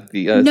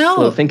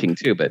slow thinking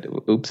too, but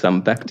oops,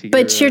 I'm back to you.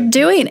 But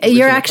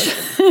you're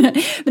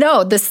actually,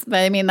 no, that's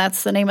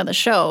the name of the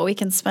show. We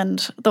can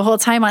spend the whole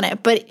time on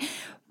it. But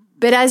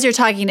as you're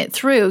talking it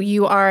through,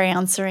 you are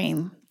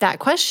answering that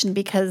question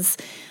because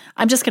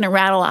I'm just going to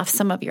rattle off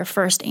some of your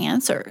first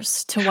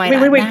answers to why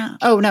not now.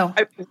 Oh, no.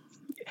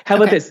 How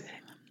about this?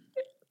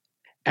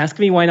 Ask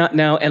me why not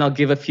now, and I'll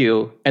give a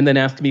few, and then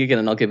ask me again,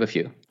 and I'll give a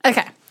few.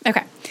 Okay.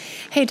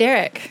 Hey,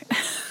 Derek,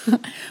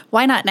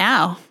 why not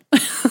now?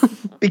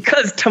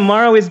 Because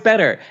tomorrow is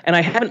better, and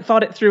I haven't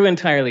thought it through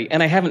entirely,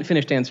 and I haven't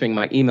finished answering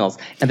my emails,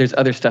 and there's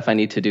other stuff I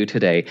need to do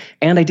today,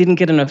 and I didn't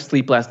get enough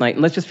sleep last night,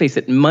 and let's just face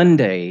it,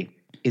 Monday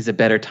is a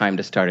better time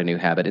to start a new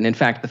habit, and in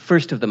fact, the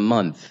first of the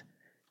month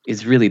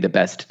is really the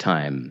best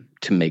time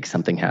to make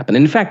something happen.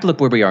 And in fact,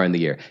 look where we are in the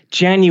year.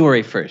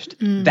 January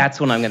 1st, that's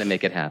when I'm going to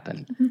make it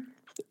happen.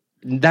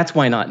 Mm-hmm. That's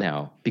why not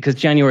now, because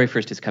January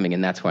 1st is coming,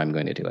 and that's why I'm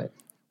going to do it.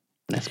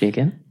 Ask me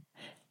again.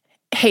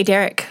 Hey,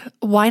 Derek,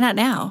 why not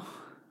now?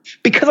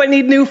 Because I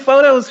need new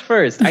photos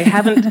first. I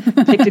haven't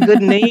picked a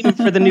good name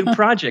for the new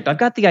project. I've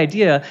got the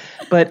idea,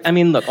 but I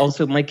mean, look,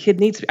 also my kid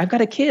I've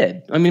got a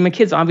kid. I mean, my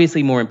kid's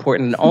obviously more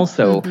important. And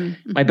also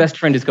my best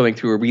friend is going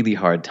through a really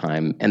hard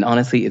time. And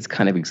honestly, it's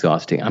kind of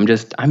exhausting.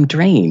 I'm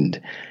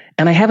drained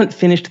and I haven't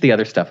finished the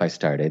other stuff I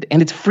started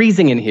and it's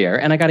freezing in here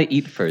and I got to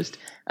eat first.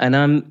 And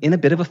I'm in a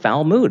bit of a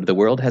foul mood. The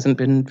world hasn't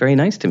been very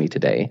nice to me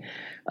today.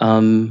 You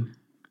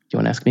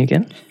want to ask me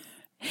again?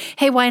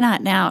 Hey, why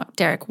not now,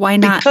 Derek? Why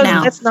not because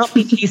now? Let's not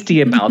be hasty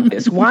about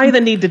this. Why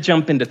the need to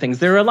jump into things?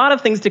 There are a lot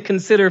of things to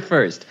consider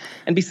first.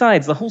 And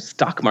besides, the whole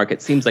stock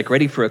market seems like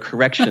ready for a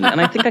correction.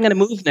 And I think I'm going to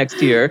move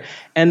next year.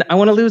 And I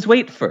want to lose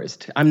weight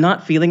first. I'm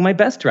not feeling my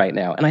best right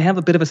now. And I have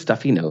a bit of a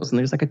stuffy nose. And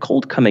there's like a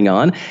cold coming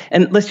on.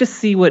 And let's just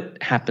see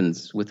what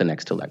happens with the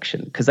next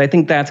election. Because I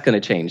think that's going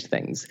to change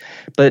things.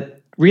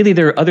 But really,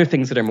 there are other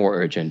things that are more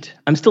urgent.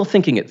 I'm still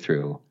thinking it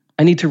through.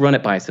 I need to run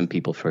it by some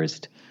people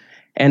first.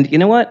 And you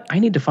know what? I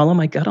need to follow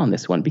my gut on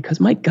this one because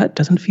my gut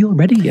doesn't feel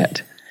ready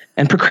yet.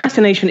 And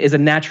procrastination is a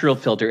natural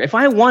filter. If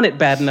I want it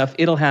bad enough,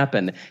 it'll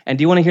happen. And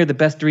do you want to hear the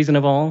best reason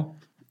of all?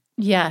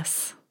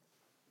 Yes.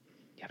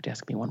 You have to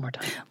ask me one more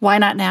time. Why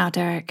not now,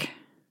 Derek?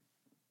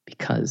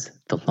 Because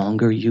the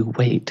longer you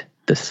wait,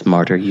 the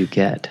smarter you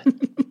get.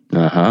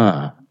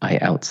 I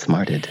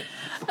outsmarted.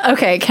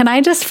 Okay, can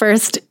I just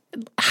first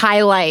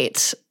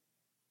highlight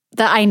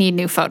that I need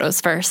new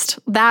photos first?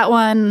 That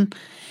one.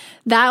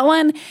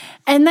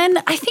 And then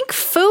I think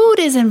food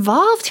is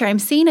involved here. I'm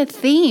seeing a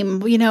theme,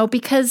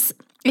 because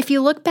if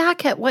you look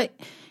back at what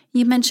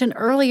you mentioned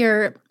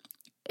earlier,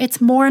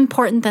 it's more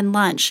important than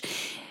lunch.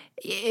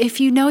 If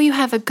you know you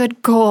have a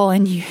good goal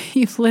and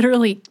you've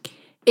literally,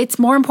 it's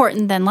more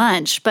important than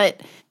lunch.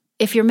 But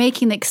if you're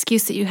making the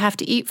excuse that you have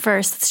to eat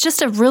first, it's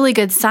just a really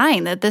good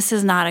sign that this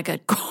is not a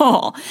good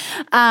goal.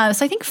 So I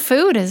think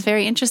food is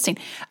very interesting.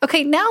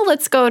 Okay, now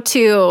let's go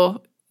to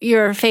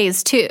your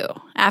phase 2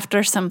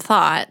 after some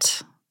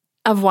thought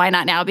of why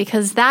not now,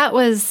 because that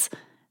was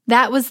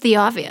the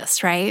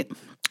obvious, right?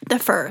 The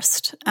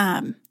first.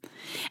 And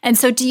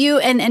so do you,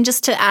 and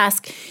just to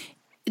ask,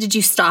 did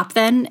you stop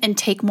then and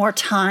take more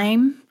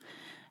time,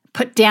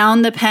 put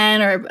down the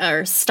pen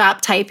or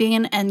stop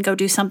typing and go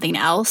do something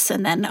else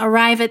and then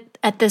arrive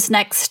at this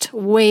next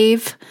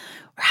wave?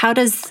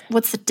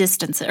 What's the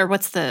distance or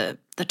what's the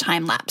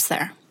time lapse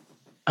there?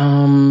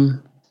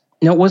 No,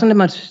 it wasn't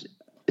much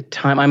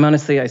time.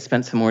 I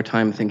spent some more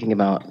time thinking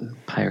about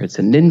pirates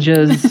and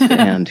ninjas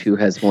and who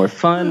has more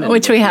fun.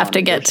 Which we have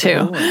to get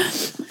to.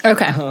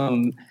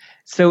 Okay.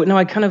 So no,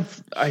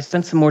 I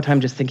spent some more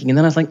time just thinking, and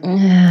then I was like,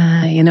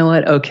 you know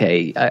what?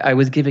 Okay. I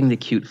was giving the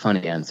cute,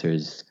 funny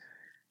answers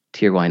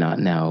to your why not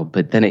now.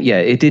 But then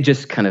it did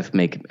just kind of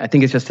I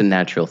think it's just a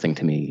natural thing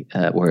to me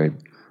where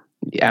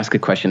you ask a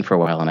question for a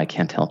while and I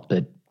can't help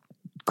but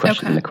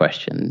question the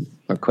question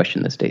or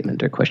question the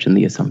statement or question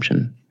the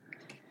assumption.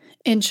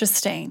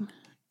 Interesting.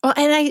 Well,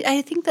 and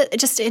I think that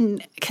just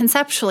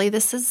conceptually,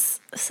 this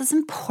is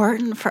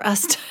important for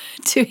us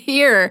to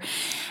hear.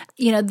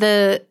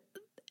 The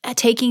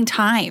taking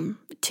time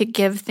to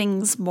give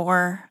things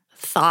more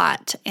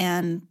thought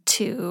and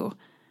to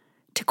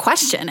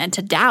question and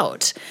to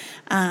doubt.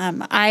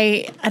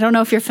 I don't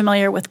know if you're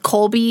familiar with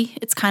Kolbe.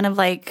 It's kind of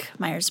like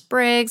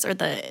Myers-Briggs or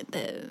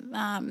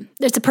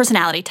there's a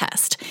personality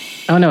test.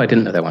 Oh, no, I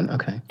didn't know that one.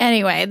 Okay.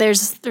 Anyway,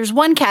 there's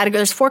one category.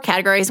 There's 4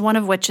 categories, one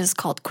of which is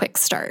called Quick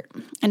Start,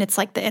 and it's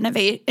like the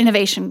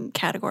innovation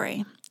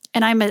category.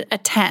 And I'm a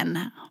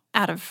 10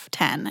 out of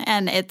 10,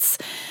 and it's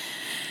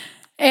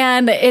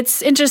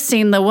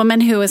interesting. The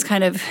woman who was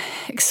kind of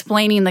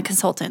explaining, the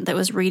consultant that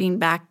was reading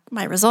back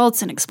my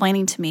results and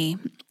explaining to me,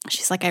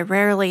 she's like,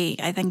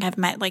 I think I've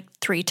met like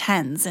 3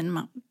 10s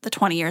in the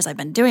 20 years I've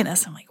been doing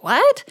this. I'm like,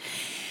 what?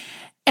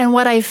 And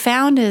what I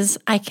found is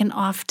I can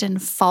often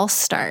false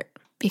start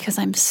because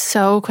I'm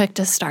so quick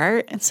to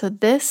start. And so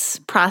this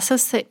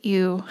process that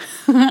you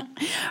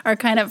are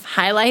kind of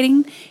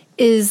highlighting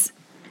is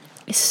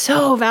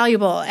so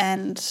valuable.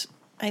 And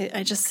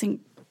I just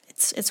think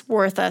it's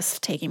worth us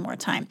taking more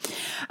time.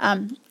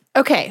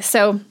 Okay,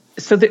 so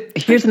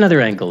here's another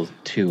angle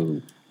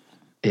to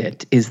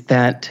it, is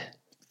that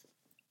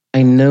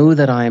I know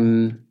that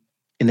I'm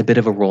in a bit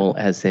of a role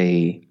as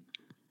a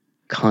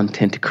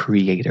content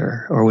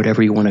creator, or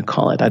whatever you want to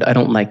call it. I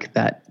don't like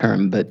that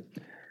term, but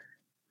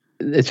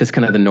it's just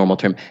kind of the normal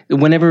term.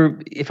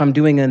 If I'm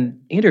doing an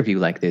interview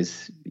like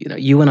this,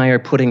 you and I are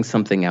putting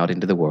something out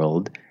into the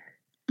world,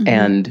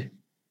 and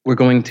we're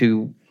going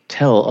to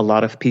tell a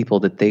lot of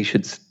people that they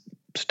should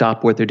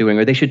stop what they're doing,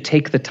 or they should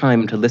take the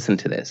time to listen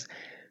to this.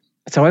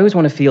 So I always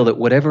want to feel that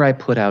whatever I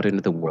put out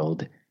into the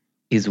world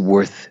is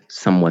worth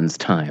someone's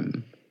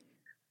time.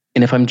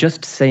 And if I'm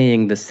just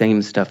saying the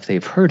same stuff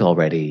they've heard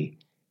already,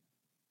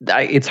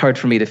 it's hard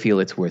for me to feel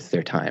it's worth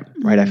their time,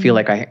 right? I feel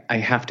like I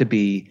have to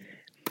be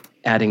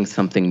adding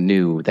something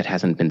new that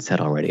hasn't been said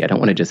already. I don't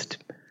want to just,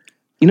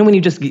 when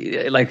you just,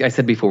 like I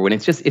said before,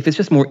 if it's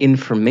just more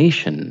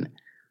information,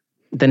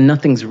 then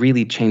nothing's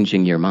really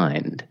changing your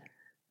mind.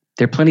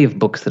 There are plenty of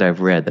books that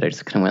I've read that I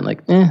just kind of went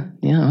like,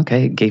 yeah,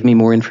 okay, it gave me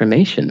more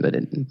information, but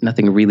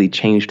nothing really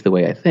changed the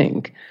way I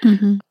think.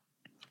 Mm-hmm.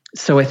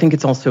 So I think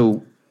it's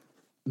also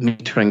me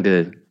trying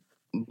to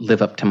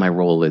live up to my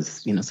role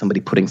as,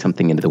 somebody putting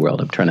something into the world.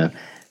 I'm trying to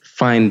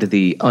find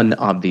the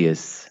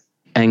unobvious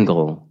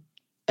angle.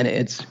 And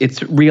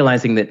it's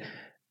realizing that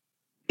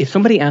if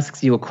somebody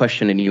asks you a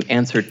question and you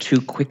answer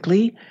too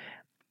quickly,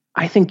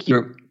 I think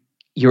your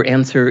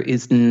answer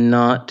is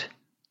not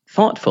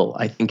thoughtful.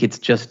 I think it's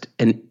just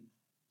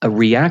a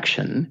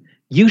reaction,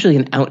 usually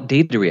an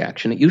outdated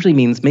reaction. It usually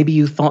means maybe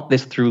you thought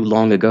this through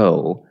long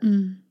ago,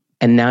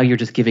 and now you're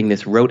just giving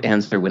this rote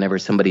answer whenever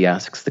somebody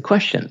asks the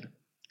question.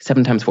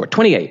 7 times 4,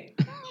 28.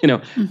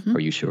 Are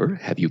you sure?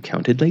 Have you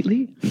counted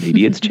lately?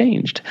 Maybe it's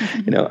changed.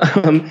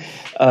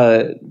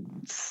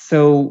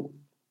 So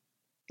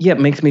yeah, it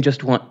makes me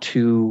just want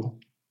to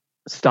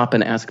stop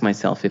and ask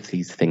myself if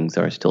these things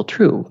are still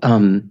true.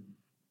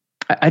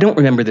 I don't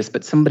remember this,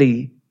 but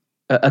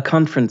a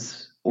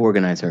conference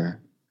organizer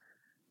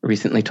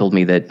recently told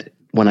me that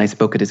when I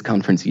spoke at his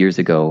conference years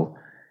ago,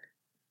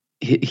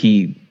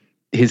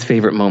 his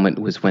favorite moment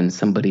was when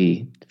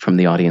somebody from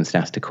the audience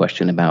asked a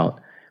question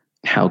about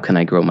how can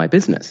I grow my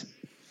business?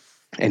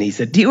 And he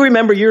said, do you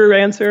remember your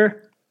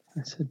answer?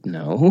 I said,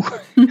 no.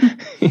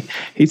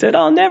 He said,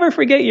 I'll never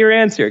forget your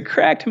answer. It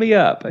cracked me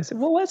up. I said,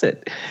 what was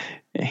it?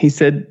 He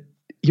said,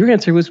 your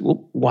answer was,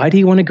 well, why do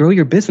you want to grow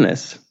your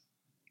business?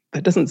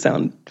 That doesn't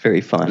sound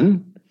very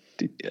fun.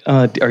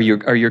 Are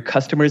your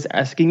customers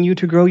asking you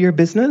to grow your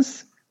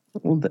business?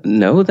 Well,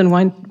 no, then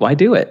why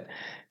do it?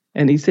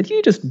 And he said,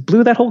 you just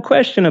blew that whole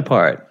question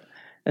apart.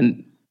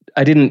 And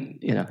I didn't,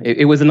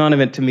 it was a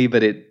non-event to me,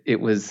 but it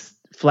was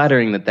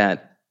flattering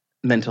that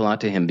meant a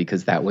lot to him,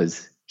 because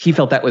he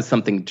felt that was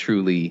something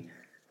truly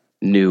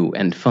new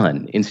and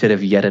fun, instead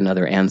of yet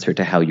another answer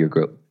to how to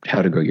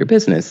grow your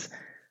business.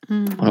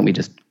 Why don't we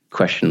just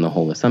question the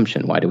whole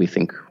assumption? Why do we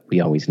think we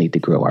always need to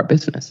grow our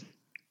business?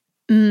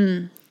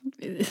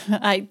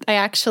 I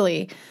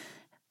actually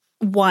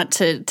want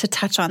to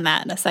touch on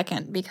that in a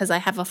second, because I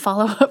have a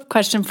follow-up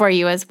question for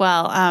you as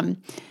well.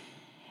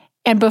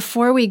 And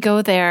before we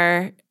go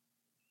there,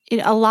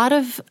 a lot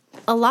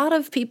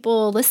of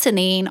people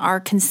listening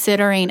are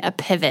considering a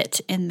pivot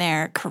in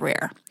their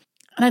career,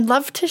 and I'd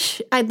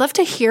love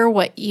to hear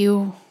what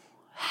you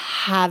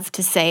have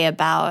to say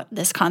about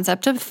this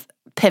concept of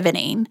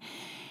pivoting,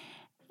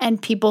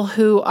 and people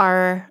who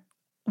are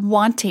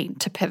wanting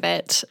to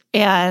pivot,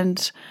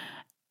 and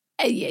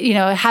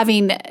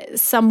having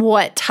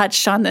somewhat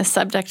touched on this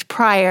subject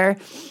prior.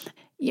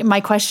 My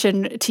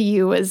question to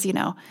you is,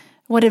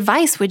 what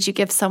advice would you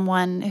give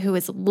someone who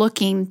is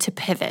looking to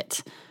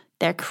pivot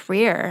their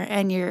career?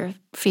 And your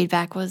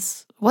feedback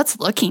was, what's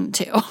looking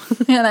to?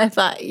 And I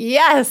thought,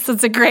 yes,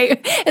 it's a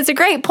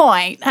great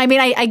point. I mean,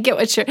 I get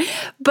what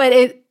but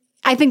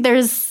I think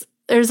there's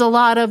a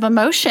lot of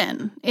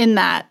emotion in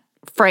that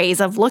phrase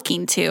of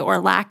looking to, or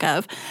lack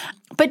of.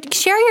 But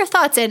share your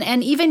thoughts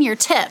and even your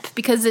tip,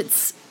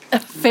 because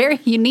very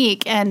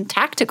unique and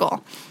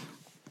tactical.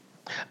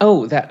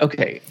 Oh,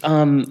 okay.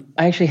 I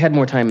actually had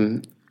more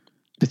time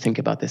to think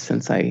about this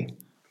since I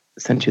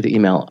sent you the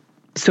email.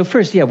 So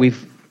first,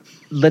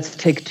 let's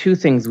take two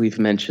things we've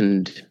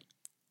mentioned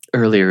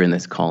earlier in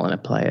this call and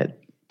apply it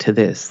to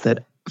this.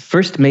 That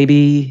first,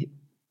 maybe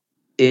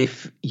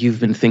if you've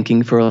been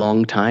thinking for a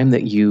long time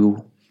that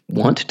you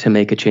want to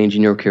make a change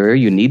in your career,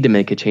 you need to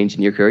make a change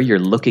in your career, you're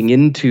looking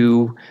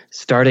into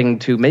starting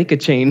to make a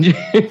change.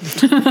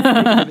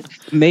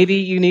 Maybe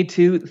you need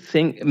to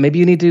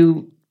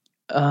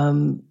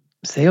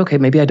say, okay,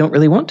 maybe I don't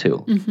really want to.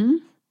 Mm-hmm.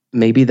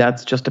 Maybe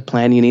that's just a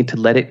plan. You need to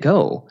let it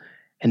go.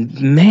 And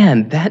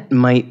man, that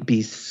might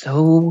be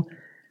so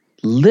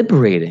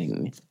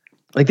liberating.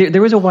 Like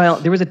there was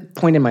a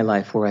point in my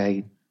life where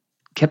I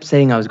kept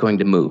saying I was going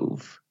to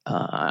move.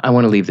 I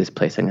want to leave this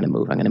place. I'm going to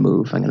move. I'm going to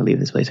move. I'm going to leave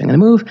this place. I'm going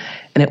to move.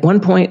 And at one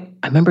point,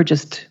 I remember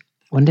just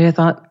one day I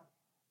thought,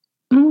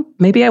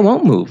 maybe I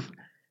won't move.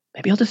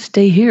 Maybe I'll just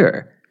stay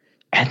here.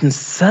 And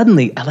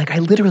suddenly, I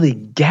literally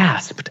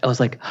gasped. I was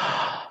like,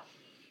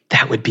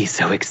 that would be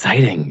so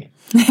exciting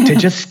to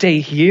just stay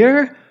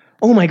here.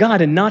 Oh my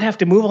God, and not have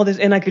to move all this,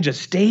 and I could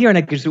just stay here, and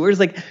I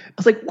was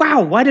like,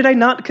 wow, why did I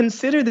not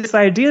consider this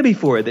idea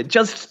before? That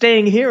just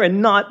staying here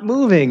and not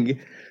moving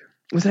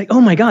was like,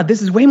 oh my God,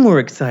 this is way more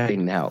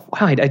exciting now.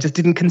 Wow, I just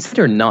didn't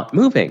consider not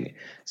moving.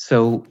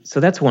 So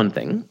that's one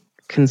thing.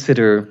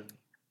 Consider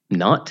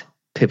not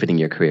pivoting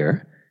your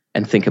career,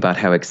 and think about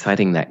how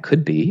exciting that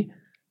could be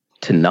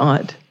to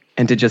not,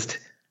 and to just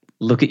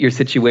look at your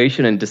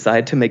situation and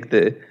decide to make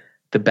the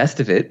best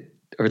of it,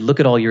 or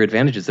look at all your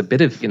advantages. A bit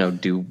of,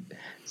 do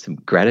some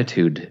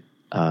gratitude,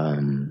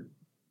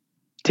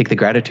 take the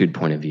gratitude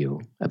point of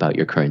view about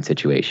your current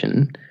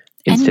situation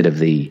instead of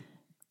the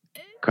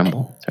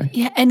grumble. Sorry.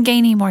 Yeah, and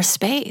gaining more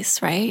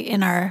space, right?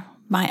 In our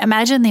mind.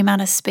 Imagine the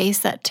amount of space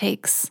that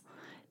takes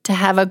to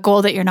have a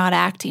goal that you're not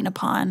acting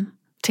upon,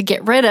 to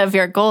get rid of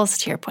your goals,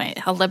 to your point.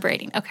 How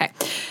liberating. Okay.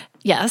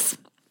 Yes.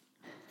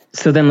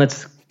 So then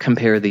let's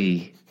compare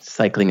the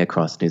cycling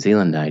across New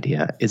Zealand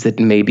idea. Is it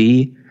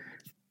maybe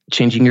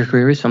changing your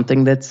career is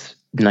something that's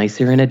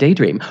nicer in a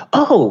daydream?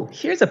 Oh,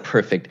 here's a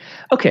perfect...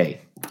 Okay,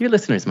 your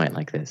listeners might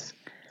like this.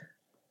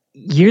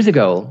 Years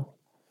ago,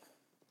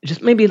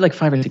 just maybe like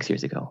 5 or 6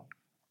 years ago,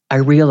 I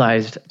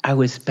realized I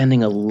was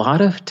spending a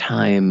lot of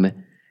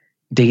time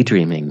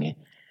daydreaming.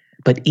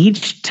 But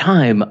each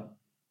time,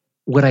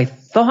 what I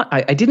thought...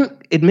 I didn't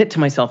admit to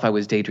myself I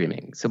was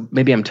daydreaming. So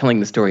maybe I'm telling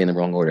the story in the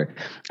wrong order.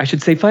 I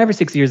should say 5 or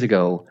 6 years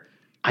ago,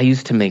 I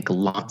used to make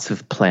lots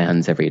of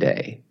plans every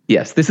day.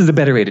 Yes, this is a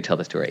better way to tell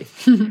the story.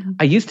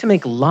 I used to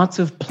make lots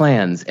of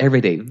plans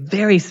every day,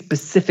 very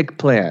specific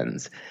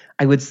plans.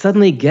 I would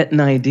suddenly get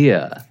an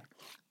idea.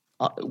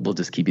 We'll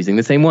just keep using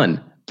the same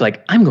one.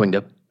 Like, I'm going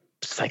to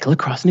cycle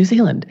across New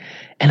Zealand.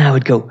 And I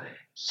would go,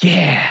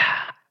 yeah,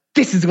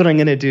 this is what I'm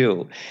going to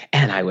do.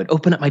 And I would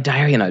open up my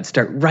diary and I'd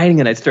start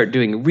writing and I'd start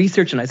doing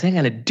research and I'd say, I'm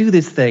going to do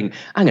this thing.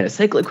 I'm going to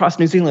cycle across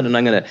New Zealand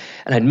and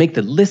I'd make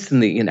the list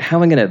and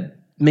how I'm going to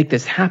make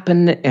this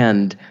happen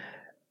and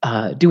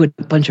do a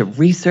bunch of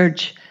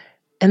research.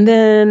 And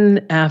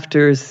then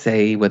after,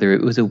 say, whether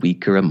it was a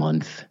week or a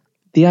month,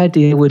 the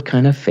idea would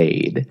kind of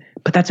fade.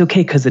 But that's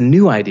okay, because a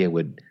new idea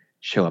would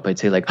show up. I'd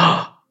say like,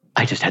 oh,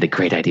 I just had a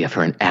great idea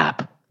for an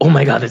app. Oh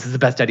my God, this is the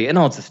best idea. And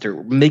I'll just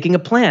start making a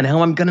plan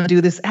how I'm going to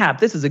do this app.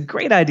 This is a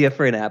great idea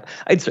for an app.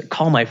 I'd start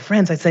call my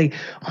friends. I'd say,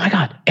 oh my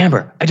God,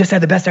 Amber, I just had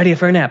the best idea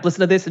for an app. Listen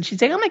to this. And she'd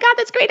say, oh my God,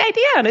 that's a great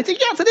idea. And I'd say,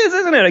 yes, it is,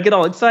 isn't it? I'd get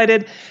all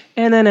excited.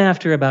 And then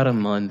after about a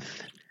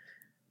month,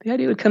 the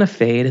idea would kind of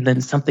fade and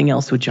then something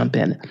else would jump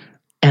in.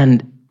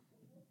 And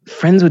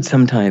friends would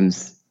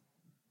sometimes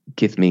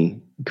give me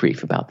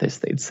grief about this.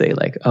 They'd say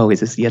like, oh,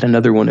 is this yet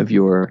another one of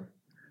your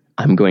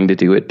I'm going to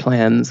do it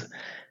plans?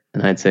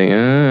 And I'd say,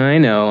 I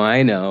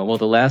know. Well,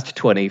 the last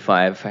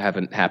 25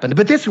 haven't happened,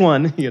 but this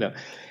one,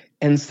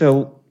 And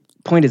so,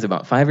 point is,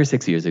 about 5 or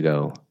 6 years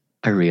ago,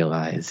 I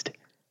realized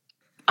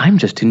I'm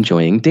just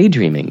enjoying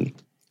daydreaming.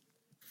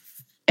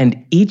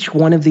 And each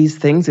one of these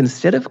things,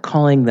 instead of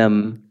calling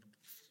them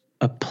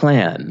a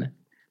plan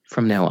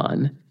from now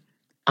on,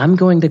 I'm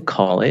going to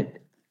call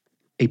it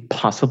a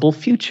possible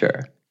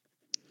future.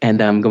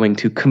 And I'm going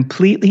to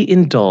completely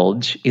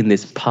indulge in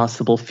this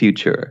possible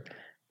future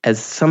as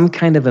some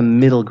kind of a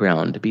middle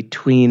ground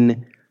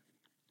between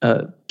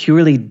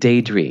purely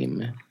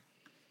daydream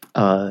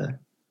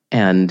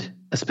and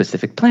a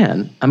specific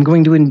plan. I'm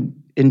going to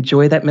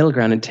enjoy that middle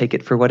ground and take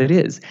it for what it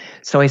is.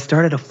 So I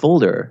started a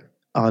folder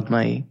on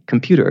my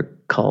computer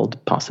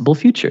called Possible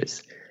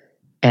Futures.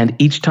 And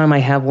each time I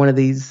have one of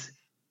these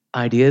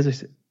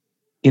ideas,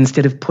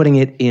 instead of putting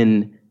it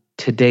in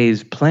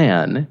today's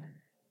plan,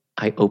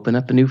 I open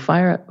up a new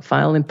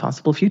file in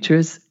Possible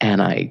Futures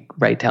and I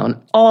write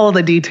down all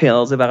the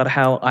details about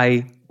how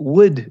I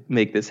would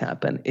make this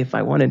happen if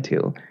I wanted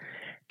to.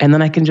 And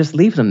then I can just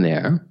leave them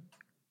there.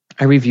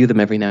 I review them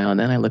every now and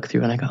then. I look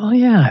through and I go, oh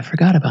yeah, I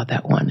forgot about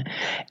that one.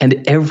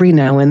 And every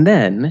now and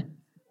then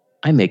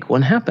I make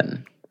one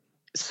happen.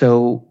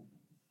 So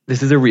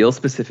this is a real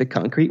specific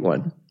concrete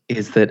one,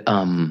 is that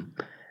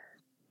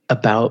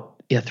about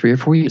 3 or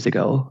 4 years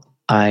ago,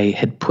 I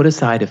had put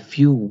aside a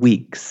few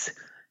weeks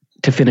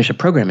to finish a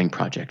programming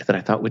project that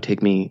I thought would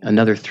take me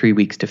another 3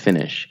 weeks to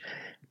finish.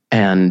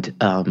 And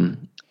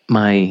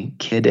my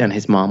kid and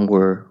his mom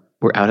were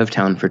out of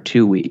town for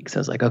 2 weeks. I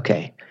was like,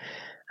 okay,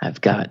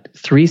 I've got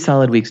 3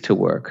 solid weeks to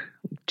work,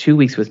 2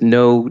 weeks with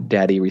no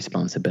daddy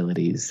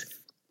responsibilities.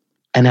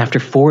 And after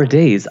 4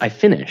 days, I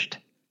finished.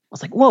 I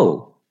was like,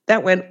 whoa,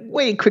 that went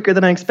way quicker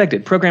than I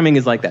expected. Programming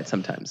is like that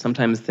sometimes.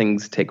 Sometimes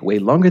things take way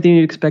longer than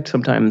you expect,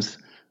 sometimes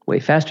way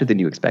faster than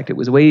you expect. It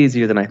was way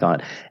easier than I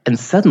thought. And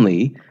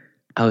suddenly,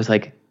 I was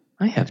like,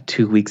 I have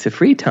 2 weeks of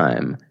free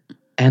time.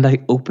 And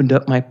I opened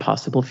up my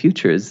possible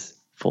futures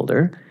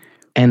folder.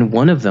 And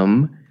one of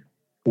them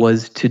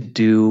was to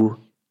do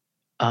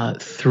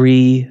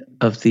 3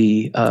 of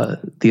the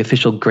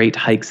official Great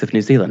Hikes of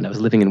New Zealand. I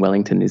was living in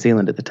Wellington, New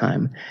Zealand at the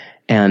time.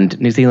 And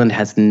New Zealand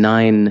has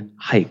 9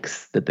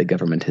 hikes that the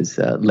government has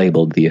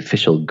labeled the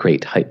official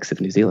Great Hikes of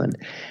New Zealand.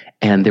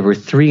 And there were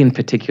 3 in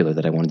particular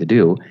that I wanted to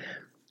do.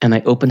 And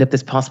I opened up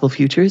this possible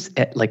futures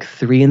at like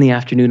 3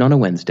 p.m. on a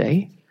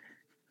Wednesday.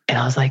 And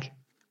I was like,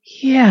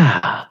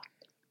 yeah,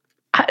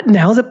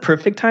 now's a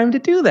perfect time to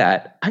do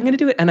that. I'm going to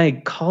do it. And I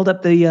called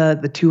up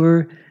the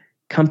tour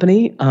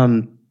company.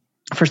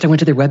 First, I went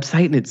to their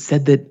website and it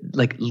said that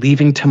like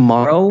leaving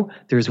tomorrow,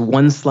 there's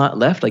 1 slot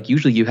left. Like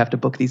usually you have to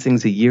book these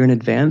things a year in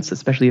advance,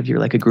 especially if you're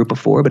like a group of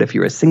 4. But if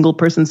you're a single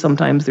person,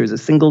 sometimes there's a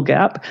single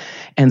gap.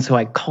 And so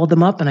I called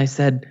them up and I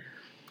said,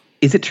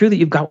 is it true that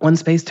you've got 1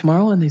 space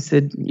tomorrow? And they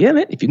said, yeah,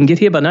 man, if you can get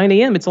here by 9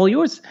 a.m., it's all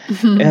yours.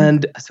 Mm-hmm.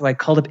 And so I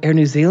called up Air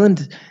New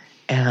Zealand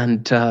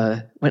and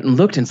went and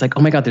looked. And it's like,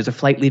 oh my God, there's a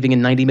flight leaving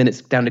in 90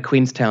 minutes down to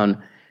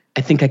Queenstown.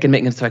 I think I can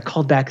make it. So I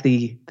called back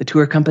the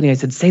tour company. I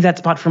said, save that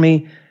spot for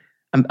me.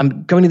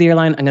 I'm going to the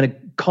airline. I'm going to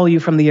call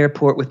you from the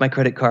airport with my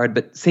credit card,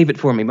 but save it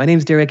for me. My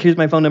name's Derek. Here's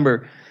my phone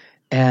number.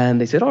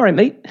 And they said, all right,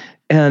 mate.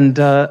 And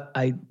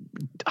I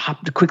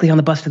hopped quickly on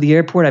the bus to the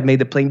airport. I made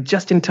the plane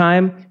just in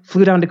time,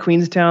 flew down to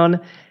Queenstown,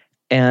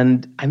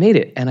 and I made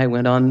it. And I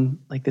went on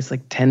like this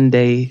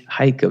 10-day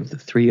hike of the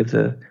 3 of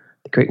the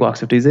Great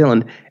Walks of New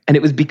Zealand. And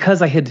it was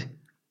because I had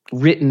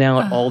written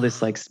out all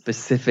this like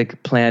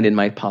specific plan in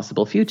my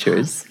possible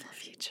futures.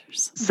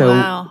 So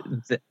wow.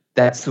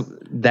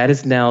 That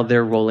is now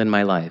their role in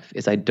my life,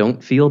 is I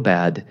don't feel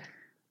bad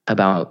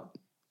about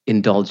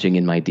indulging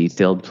in my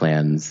detailed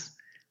plans.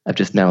 I've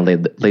just now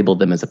labeled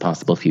them as a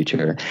possible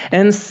future.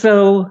 And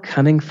so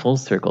coming full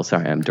circle,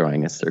 sorry, I'm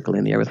drawing a circle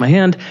in the air with my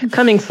hand.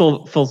 Coming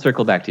full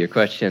circle back to your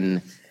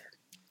question,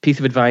 piece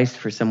of advice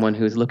for someone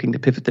who's looking to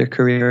pivot their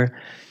career,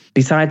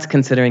 besides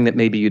considering that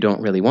maybe you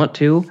don't really want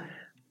to,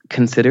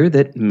 consider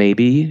that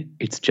maybe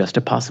it's just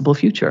a possible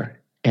future.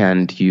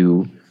 And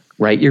you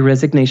write your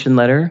resignation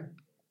letter,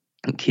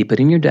 keep it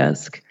in your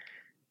desk,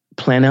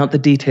 plan out the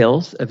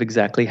details of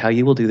exactly how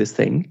you will do this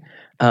thing.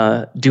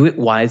 Do it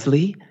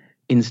wisely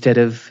instead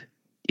of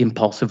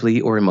impulsively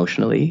or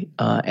emotionally.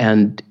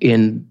 And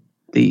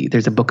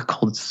there's a book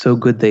called So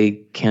Good They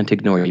Can't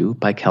Ignore You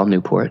by Cal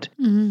Newport,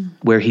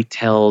 where he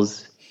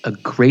tells a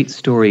great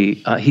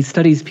story. He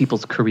studies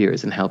people's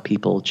careers and how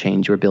people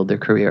change or build their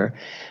career.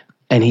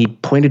 And he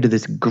pointed to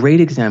this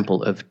great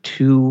example of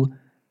 2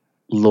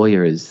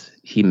 lawyers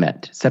he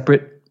met,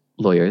 separate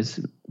lawyers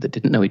that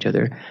didn't know each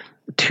other,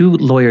 2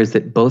 lawyers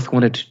that both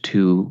wanted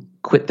to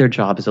quit their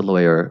job as a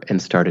lawyer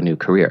and start a new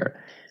career.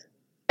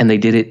 And they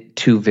did it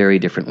 2 very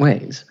different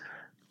ways.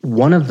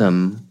 One of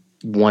them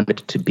wanted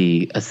to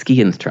be a ski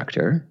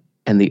instructor,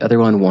 and the other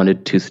one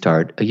wanted to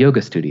start a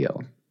yoga studio.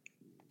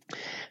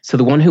 So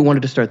the one who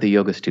wanted to start the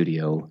yoga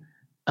studio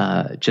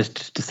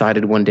just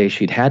decided one day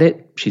she'd had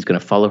it. She's going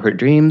to follow her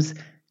dreams.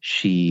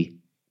 She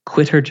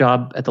quit her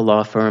job at the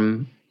law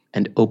firm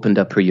and opened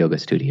up her yoga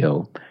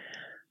studio.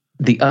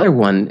 The other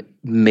one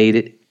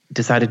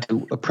decided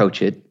to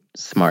approach it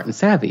smart and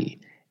savvy.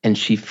 And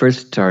she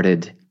first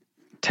started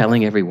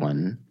telling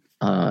everyone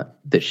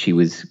that she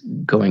was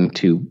going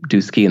to do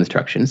ski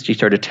instructions. She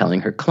started telling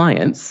her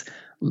clients,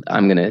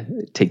 I'm going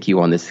to take you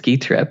on this ski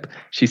trip.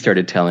 She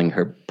started telling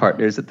her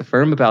partners at the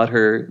firm about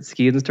her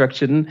ski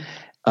instruction.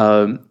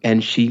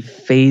 And she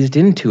phased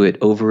into it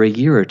over a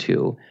year or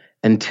 2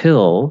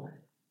 until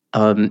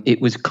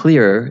it was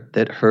clear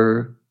that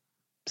her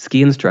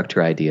ski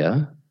instructor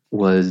idea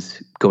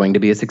was going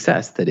to be a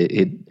success, that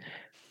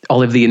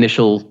all of the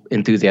initial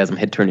enthusiasm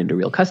had turned into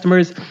real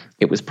customers.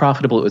 It was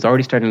profitable. It was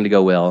already starting to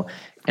go well.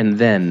 And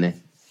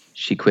then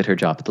she quit her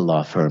job at the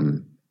law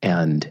firm,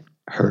 and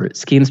her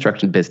ski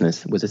instruction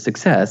business was a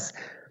success,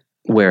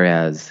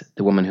 whereas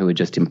the woman who had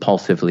just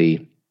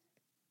impulsively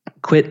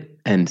quit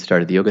and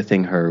started the yoga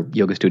thing, her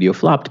yoga studio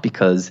flopped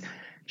because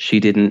she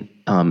didn't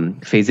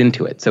phase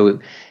into it. So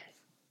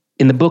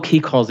in the book, he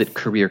calls it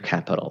career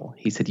capital.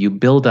 He said, you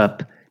build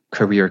up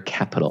career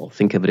capital.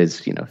 Think of it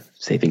as,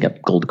 saving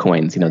up gold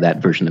coins,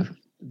 that version of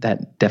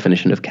that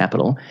definition of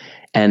capital.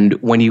 And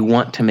when you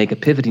want to make a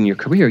pivot in your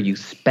career, you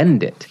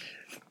spend it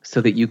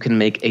so that you can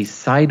make a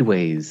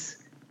sideways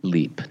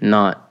leap,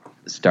 not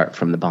start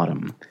from the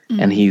bottom. Mm-hmm.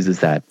 And he uses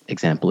that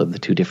example of the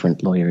 2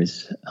 different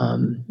lawyers.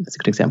 That's a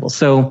good example.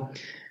 So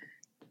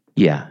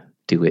yeah,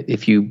 do it.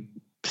 If you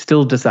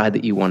still decide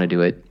that you want to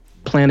do it,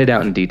 plan it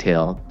out in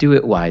detail, do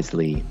it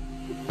wisely,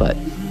 but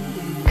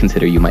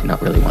consider you might not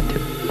really want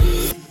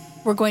to.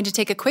 We're going to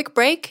take a quick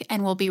break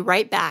and we'll be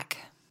right back.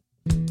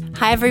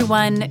 Hi,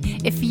 everyone.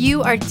 If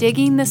you are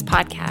digging this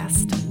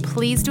podcast,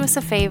 please do us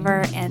a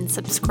favor and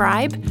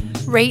subscribe,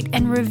 rate,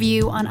 and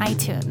review on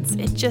iTunes.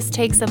 It just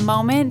takes a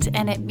moment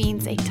and it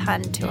means a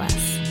ton to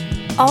us.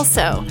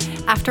 Also,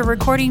 after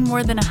recording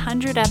more than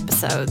 100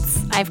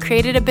 episodes, I've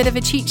created a bit of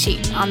a cheat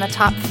sheet on the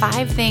top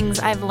 5 things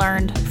I've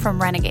learned from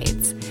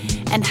renegades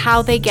and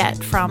how they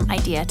get from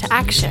idea to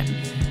action,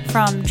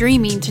 from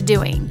dreaming to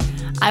doing.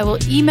 I will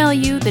email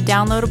you the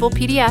downloadable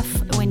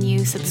PDF when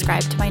you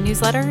subscribe to my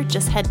newsletter.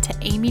 Just head to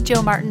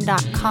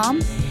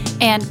amyjomartin.com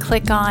and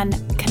click on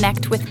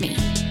Connect with Me.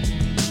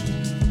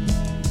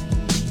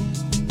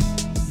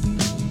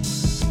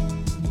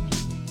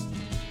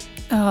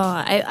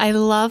 Oh, I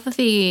love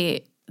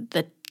the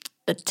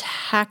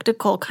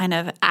tactical kind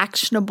of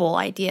actionable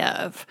idea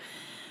of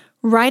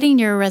writing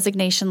your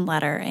resignation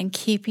letter and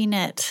keeping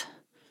it,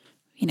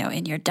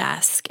 in your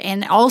desk,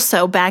 and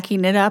also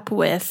backing it up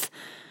with,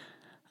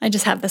 I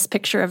just have this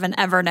picture of an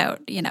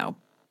Evernote,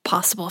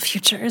 possible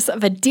futures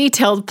of a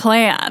detailed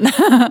plan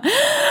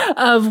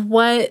of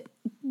what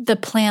the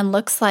plan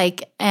looks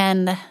like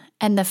and the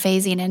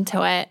phasing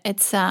into it.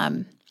 It's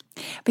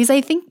because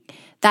I think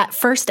that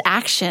first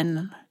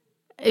action,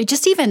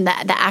 just even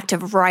the act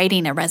of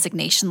writing a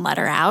resignation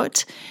letter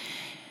out,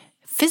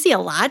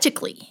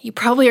 physiologically, you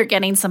probably are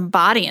getting some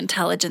body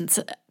intelligence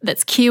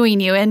that's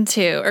cluing you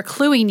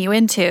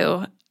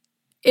into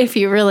if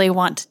you really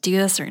want to do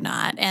this or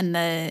not, and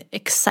the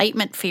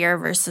excitement, fear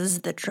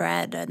versus the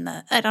dread, and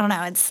I don't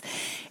know.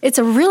 It's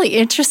a really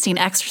interesting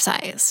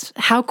exercise.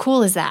 How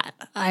cool is that?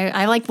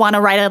 I want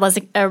to write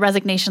a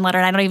resignation letter,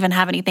 and I don't even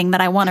have anything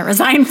that I want to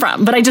resign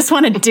from, but I just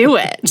want to do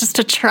it just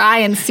to try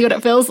and see what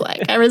it feels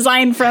like. I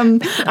resign from,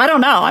 I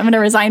don't know. I'm going to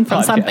resign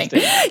from something.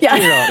 Yeah,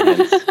 your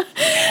audience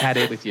had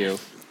it with you.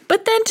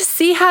 But then to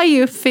see how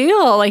you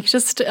feel, like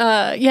just,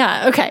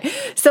 okay.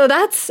 So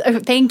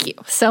thank you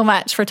so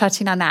much for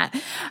touching on that.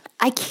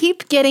 I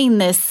keep getting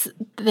this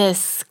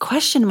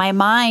question in my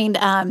mind,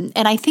 and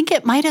I think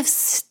it might have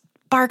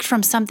sparked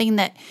from something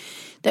that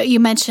you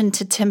mentioned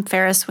to Tim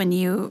Ferriss when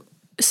you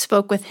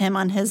spoke with him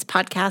on his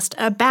podcast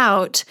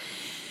about,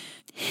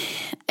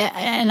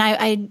 and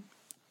I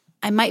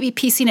might be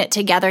piecing it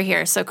together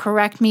here, so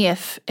correct me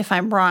if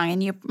I'm wrong,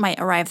 and you might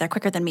arrive there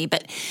quicker than me,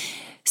 but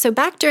so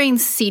back during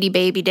CD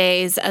Baby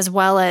days, as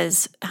well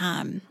as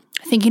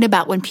thinking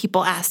about when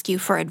people ask you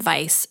for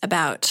advice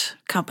about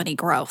company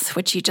growth,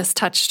 which you just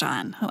touched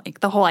on, like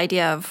the whole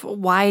idea of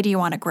why do you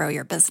want to grow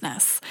your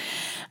business,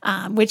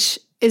 which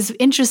is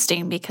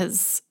interesting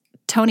because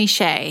Tony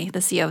Hsieh, the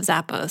CEO of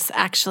Zappos,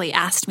 actually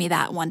asked me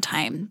that one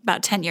time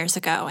about 10 years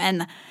ago,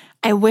 and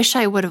I wish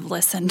I would have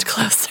listened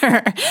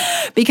closer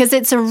because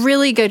it's a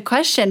really good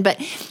question.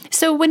 But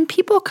so when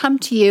people come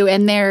to you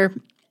and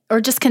or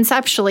just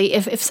conceptually,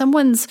 if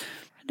someone's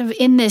kind of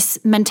in this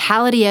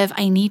mentality of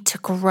I need to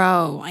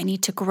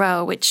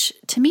grow, which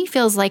to me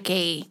feels like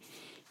a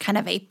kind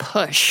of a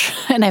push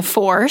and a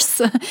force,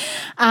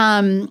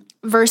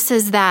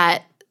 versus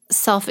that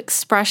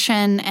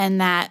self-expression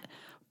and that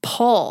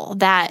pull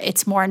that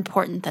it's more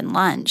important than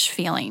lunch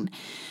feeling.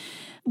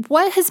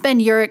 What has been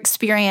your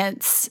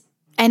experience?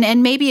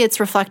 And maybe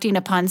it's reflecting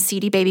upon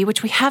CD Baby,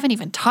 which we haven't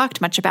even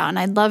talked much about, and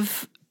I'd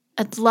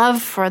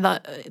love for the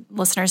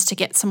listeners to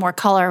get some more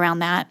color around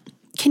that.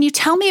 Can you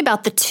tell me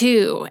about the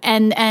two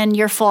and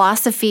your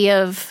philosophy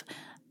of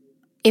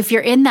if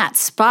you're in that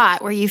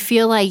spot where you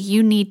feel like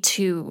you need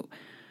to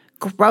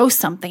grow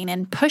something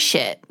and push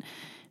it,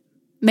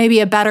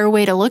 maybe a better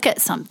way to look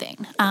at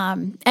something,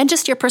 and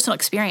just your personal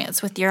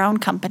experience with your own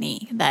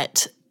company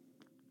that,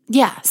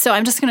 so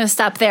I'm just going to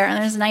stop there,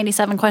 and there's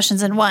 97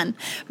 questions in one.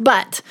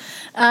 But,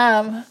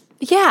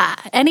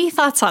 any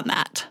thoughts on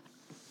that?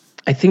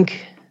 I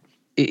think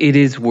it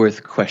is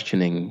worth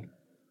questioning,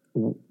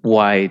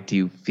 why do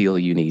you feel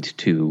you need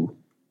to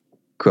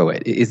grow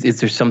it?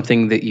 Is there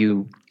something that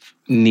you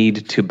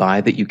need to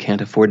buy that you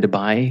can't afford to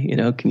buy?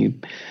 Can you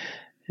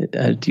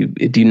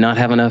do you not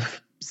have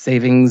enough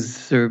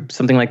savings or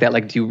something like that?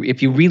 Like,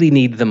 if you really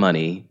need the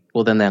money,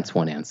 well, then that's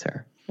one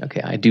answer.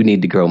 Okay, I do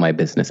need to grow my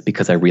business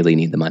because I really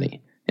need the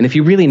money. And if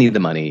you really need the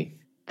money,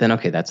 then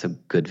okay, that's a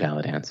good,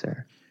 valid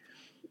answer.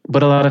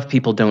 But a lot of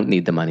people don't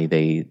need the money.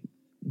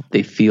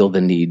 They feel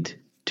the need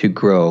to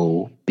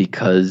grow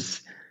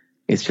because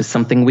it's just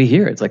something we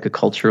hear. It's like a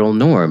cultural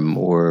norm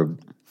or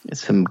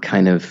some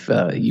kind of,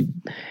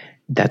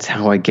 that's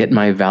how I get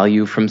my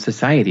value from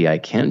society. I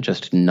can't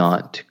just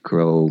not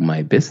grow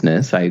my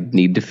business. I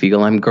need to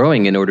feel I'm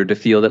growing in order to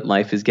feel that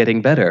life is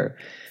getting better.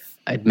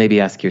 I'd maybe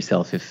ask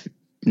yourself if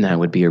now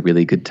would be a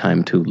really good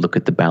time to look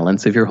at the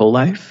balance of your whole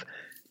life.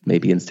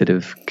 Maybe instead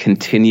of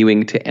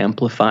continuing to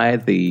amplify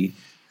the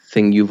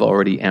thing you've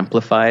already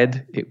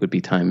amplified, it would be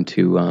time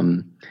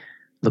to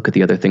look at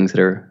the other things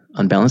that are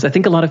unbalanced. I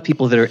think a lot of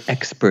people that are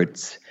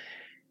experts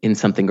in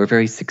something or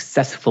very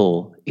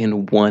successful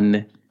in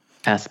one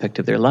aspect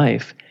of their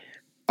life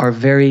are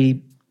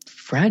very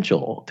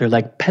fragile. They're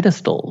like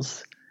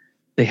pedestals.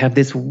 They have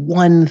this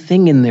one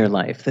thing in their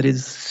life that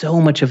is so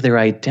much of their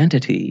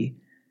identity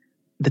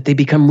that they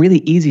become really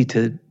easy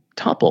to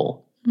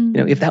topple.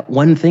 If that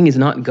one thing is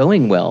not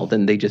going well,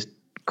 then they just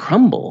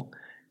crumble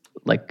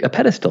like a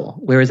pedestal.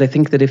 Whereas I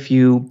think that if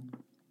you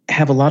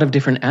have a lot of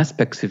different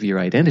aspects of your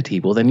identity,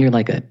 well, then you're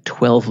like a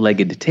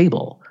 12-legged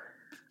table,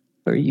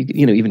 where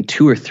even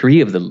 2 or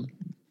 3 of the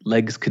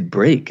legs could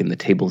break and the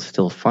table's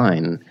still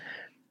fine.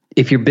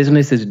 If your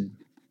business is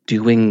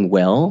doing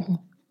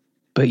well,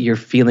 but you're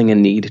feeling a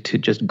need to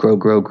just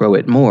grow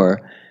it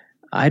more,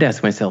 I'd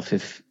ask myself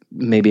if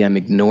maybe I'm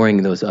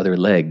ignoring those other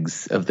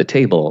legs of the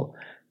table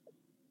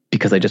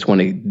because I just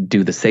want to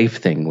do the safe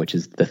thing, which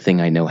is the thing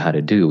I know how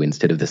to do,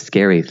 instead of the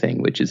scary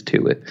thing, which is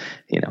to,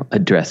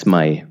 address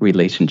my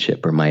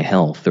relationship or my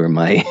health or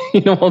my,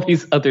 all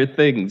these other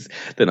things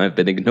that I've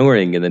been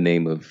ignoring in the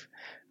name of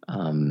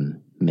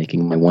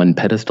making my one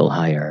pedestal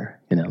higher,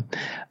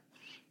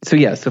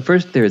 So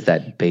first there's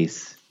that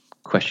base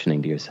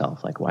questioning to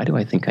yourself, like, why do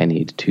I think I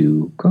need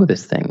to grow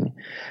this thing?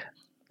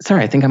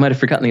 Sorry, I think I might have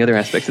forgotten the other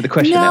aspects of the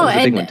question. That was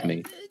a big one to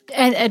me.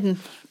 And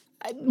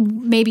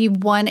maybe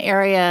one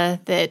area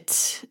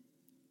that,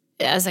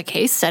 as a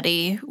case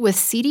study with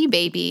CD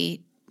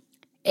Baby,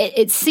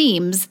 it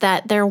seems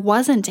that there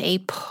wasn't a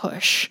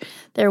push.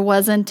 There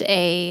wasn't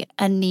a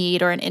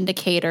need or an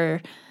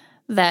indicator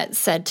that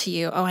said to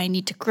you, oh, I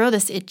need to grow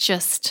this.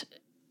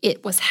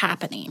 It was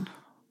happening,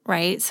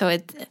 right? So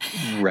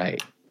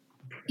Right.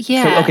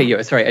 Yeah.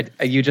 So, sorry.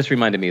 You just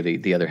reminded me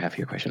of the other half of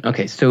your question.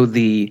 Okay, so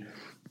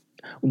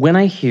when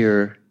I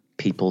hear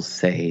people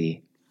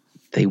say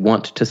they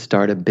want to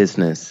start a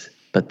business,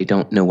 but they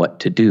don't know what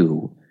to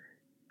do,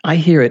 I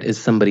hear it as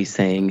somebody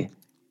saying,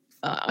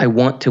 I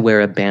want to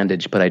wear a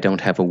bandage, but I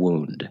don't have a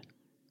wound.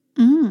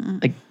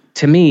 Like,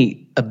 to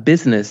me, a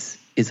business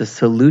is a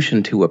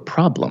solution to a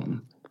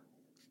problem.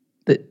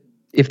 That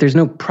if there's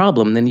no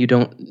problem, then you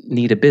don't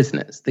need a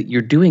business, that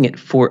you're doing it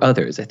for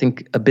others. I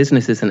think a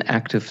business is an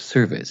act of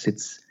service.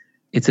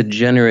 It's a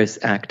generous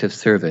act of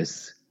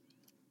service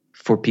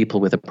for people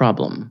with a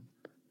problem.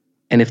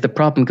 And if the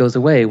problem goes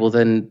away, well,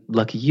 then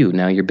lucky you,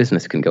 now your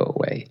business can go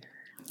away.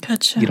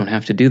 Gotcha. You don't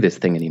have to do this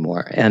thing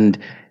anymore. And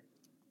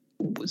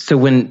so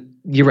when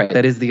you're right,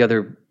 that is the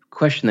other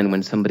question. Then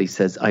when somebody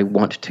says, I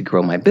want to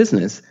grow my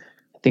business,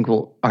 I think,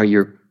 well, are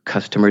your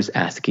customers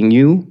asking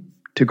you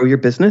to grow your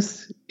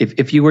business?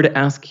 If you were to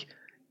ask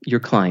your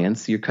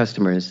clients, your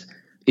customers,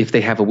 if they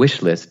have a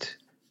wish list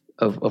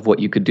of what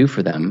you could do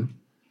for them,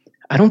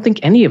 I don't think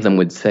any of them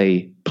would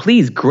say,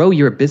 please grow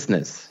your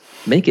business,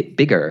 make it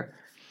bigger.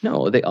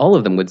 No, all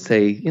of them would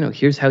say,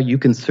 here's how you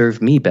can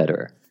serve me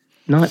better,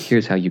 not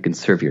here's how you can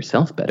serve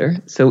yourself better.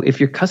 So if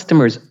your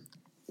customers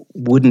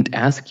wouldn't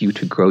ask you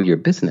to grow your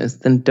business,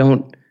 then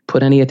don't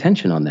put any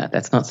attention on that.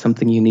 That's not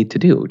something you need to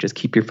do. Just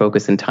keep your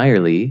focus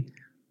entirely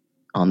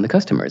on the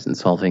customers and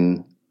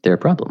solving their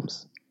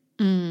problems.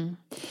 And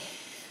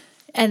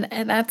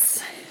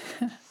that's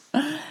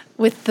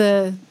with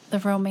the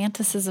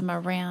romanticism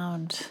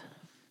around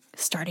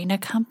starting a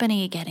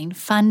company, getting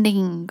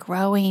funding,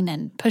 growing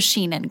and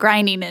pushing and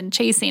grinding and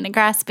chasing and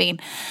grasping.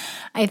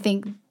 I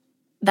think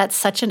that's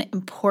such an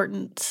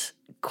important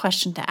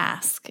question to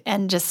ask,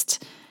 and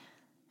just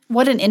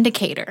what an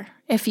indicator.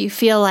 If you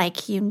feel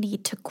like you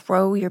need to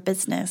grow your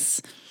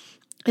business,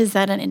 is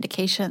that an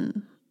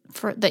indication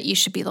that you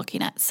should be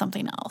looking at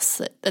something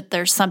else, that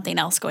there's something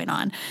else going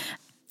on?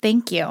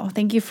 Thank you.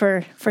 Thank you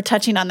for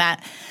touching on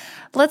that.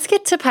 Let's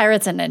get to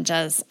Pirates and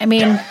Ninjas. I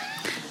mean,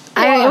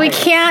 we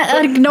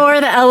can't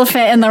ignore the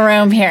elephant in the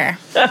room here.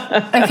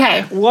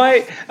 Okay.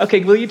 Why?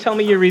 Okay, will you tell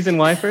me your reason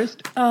why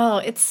first? Oh,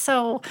 it's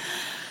so...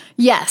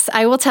 Yes,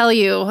 I will tell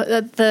you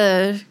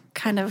the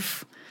kind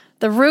of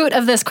the root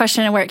of this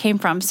question and where it came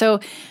from. So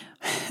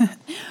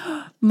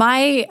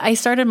I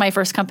started my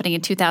first company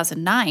in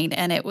 2009,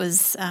 and it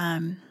was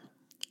kind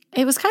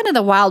of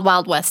the wild,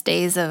 wild west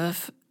days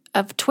of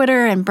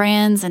Twitter and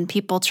brands and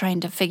people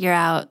trying to figure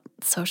out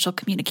social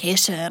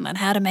communication and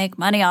how to make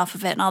money off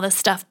of it and all this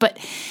stuff. But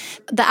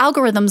the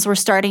algorithms were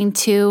starting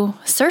to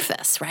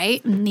surface,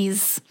 right? And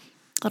these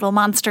little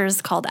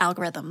monsters called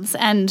algorithms.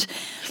 And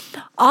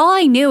all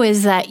I knew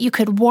is that you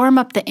could warm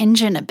up the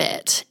engine a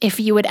bit if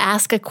you would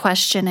ask a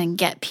question and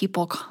get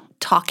people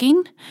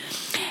talking.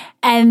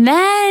 And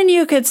then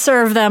you could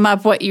serve them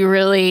up what you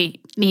really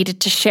needed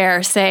to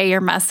share, say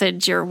your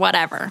message or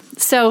whatever.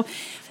 So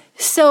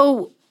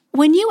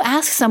when you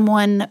ask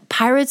someone,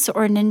 pirates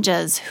or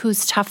ninjas,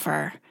 who's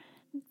tougher,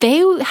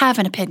 they have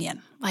an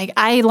opinion. Like,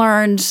 I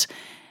learned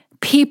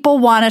people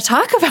want to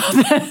talk about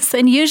this,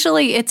 and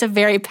usually it's a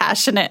very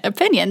passionate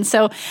opinion.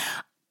 So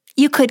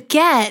you could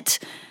get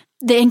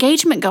the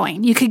engagement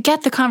going. You could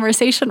get the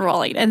conversation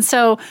rolling. And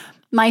so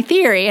my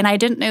theory, and I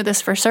didn't know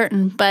this for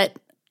certain, but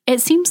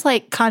it seems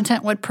like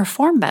content would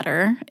perform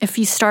better if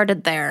you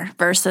started there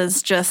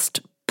versus just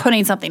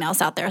putting something else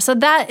out there. So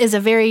that is a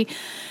very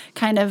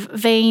kind of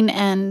vain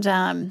and,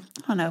 I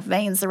don't know if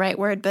vain's the right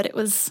word, but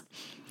it's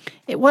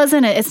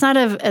not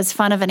as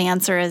fun of an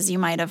answer as you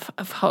might have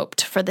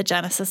hoped for the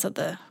genesis of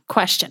the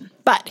question.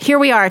 But here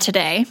we are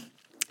today.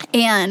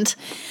 And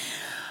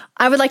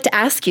I would like to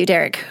ask you,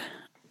 Derek,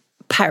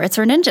 pirates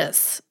or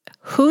ninjas?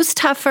 Who's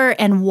tougher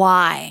and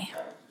why?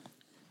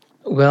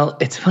 Well,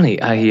 it's funny.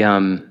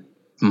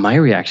 My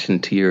reaction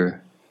to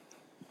your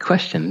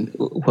question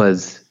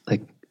was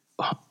like,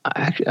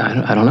 actually,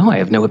 I don't know. I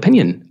have no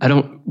opinion. I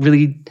don't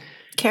really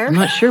care. I'm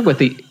not sure what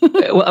the.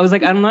 Well, I was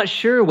like, I'm not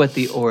sure what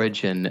the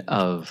origin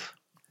of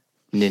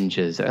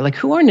ninjas are. Like,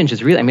 who are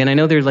ninjas really? I mean, I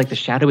know they're like the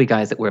shadowy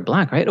guys that wear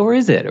black, right? Or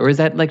is it? Or is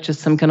that like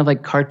just some kind of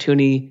like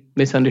cartoony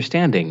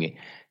misunderstanding?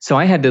 So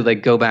I had to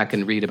like go back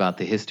and read about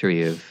the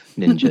history of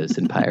ninjas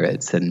and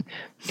pirates and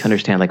to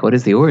understand like what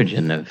is the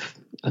origin of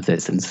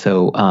this. And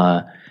so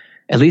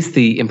at least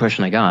the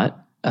impression I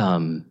got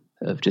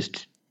of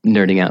just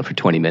nerding out for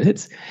 20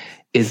 minutes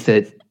is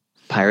that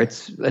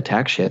pirates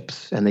attack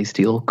ships and they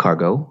steal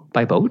cargo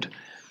by boat.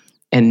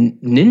 And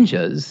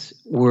ninjas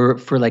were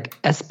for like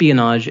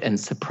espionage and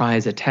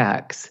surprise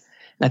attacks.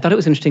 And I thought it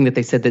was interesting that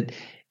they said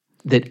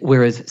that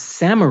whereas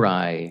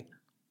samurai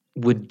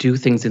would do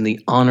things in the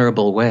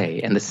honorable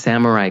way, and the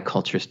samurai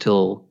culture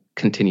still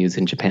continues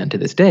in Japan to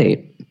this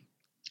day,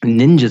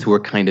 ninjas were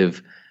kind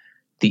of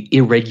the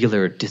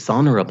irregular,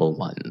 dishonorable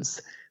ones.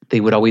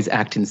 They would always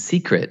act in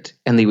secret,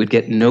 and they would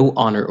get no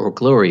honor or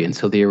glory, and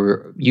so they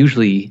were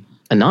usually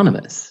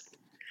anonymous.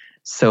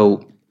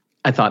 So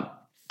I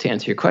thought, to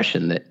answer your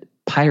question, that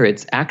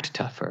pirates act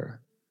tougher.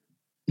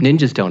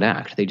 Ninjas don't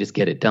act, they just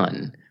get it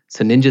done.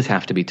 So ninjas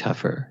have to be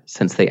tougher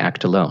since they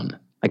act alone.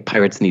 Like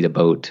pirates need a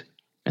boat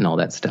and all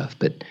that stuff,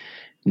 but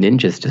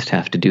ninjas just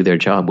have to do their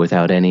job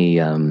without any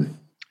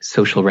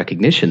social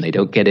recognition. They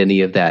don't get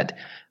any of that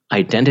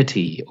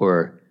identity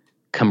or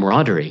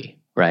camaraderie,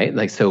 right?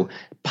 Like, so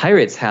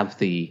pirates have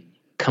the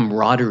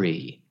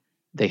camaraderie,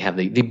 they have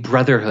the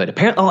brotherhood.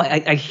 Apparently,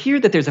 I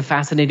hear that there's a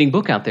fascinating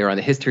book out there on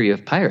the history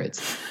of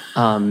pirates.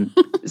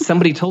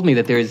 Somebody told me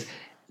that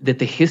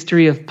the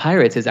history of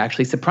pirates is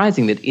actually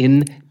surprising, that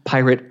in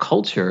pirate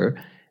culture,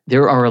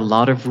 there are a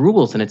lot of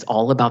rules, and it's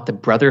all about the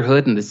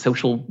brotherhood and the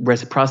social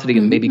reciprocity,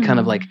 and maybe kind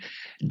of like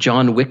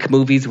John Wick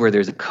movies where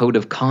there's a code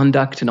of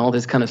conduct and all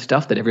this kind of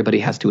stuff that everybody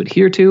has to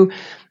adhere to.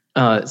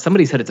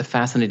 Somebody said it's a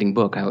fascinating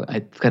book.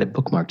 I've got it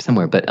bookmarked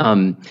somewhere. But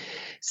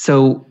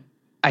so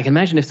I can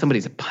imagine if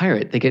somebody's a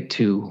pirate, they get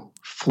to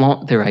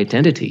flaunt their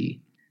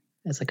identity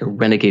as like a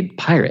renegade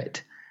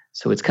pirate.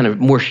 So it's kind of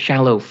more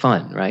shallow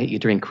fun, right? You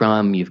drink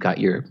rum, you've got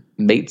your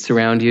mates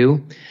around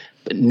you.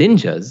 But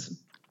ninjas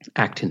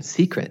act in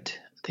secret.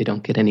 They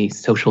don't get any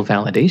social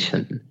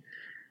validation.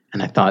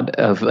 And I thought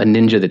of a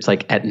ninja that's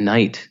like at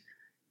night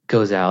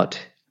goes out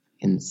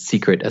in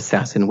secret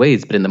assassin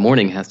ways, but in the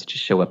morning has to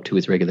just show up to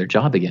his regular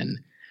job again.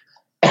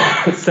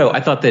 So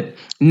I thought that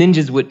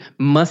ninjas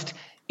must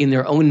in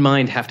their own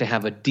mind have to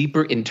have a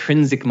deeper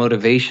intrinsic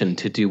motivation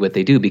to do what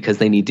they do, because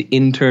they need to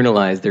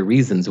internalize their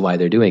reasons why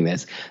they're doing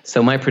this.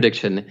 So my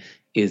prediction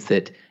is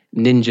that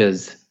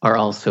ninjas are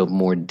also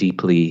more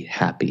deeply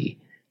happy.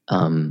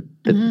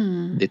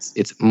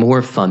 It's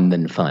more fun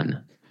than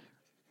fun.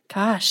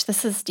 Gosh,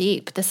 this is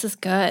deep. This is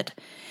good.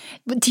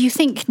 Do you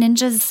think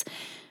ninjas,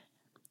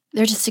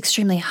 they're just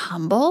extremely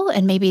humble,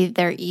 and maybe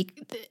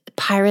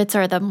pirates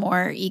are the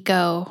more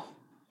ego?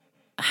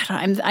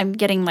 I'm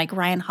getting like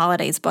Ryan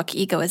Holiday's book,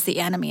 Ego is the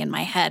Enemy, in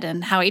my head,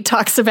 and how he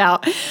talks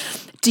about,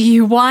 do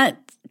you want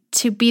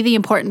to be the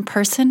important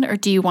person, or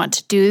do you want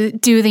to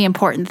do the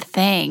important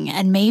thing?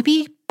 And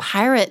maybe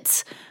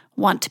pirates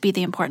want to be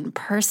the important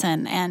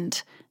person,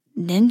 and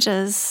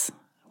ninjas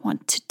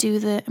want to do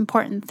the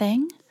important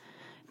thing,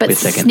 but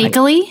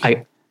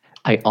sneakily.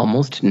 I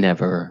almost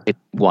never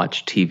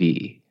watch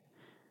TV,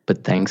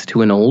 but thanks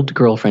to an old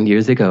girlfriend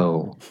years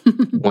ago,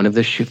 one of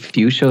the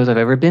few shows I've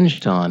ever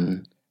binged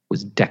on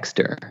was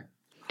Dexter.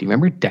 Do you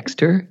remember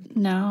Dexter?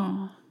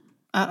 No.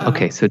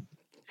 Okay, so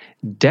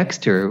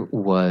Dexter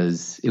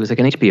was like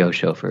an HBO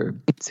show for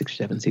 6 or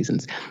 7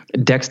 seasons.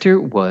 Dexter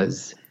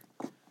was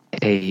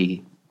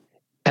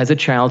as a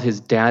child, his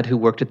dad, who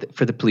worked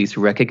for the police,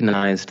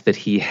 recognized that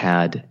he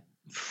had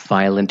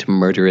violent,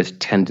 murderous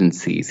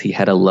tendencies. He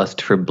had a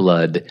lust for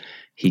blood.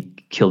 He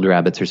killed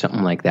rabbits or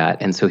something like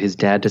that. And so his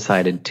dad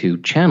decided to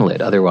channel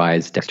it.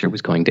 Otherwise, Dexter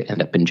was going to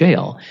end up in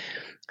jail.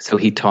 So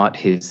he taught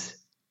his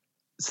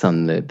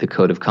son the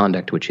code of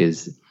conduct, which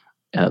is,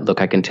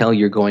 look, I can tell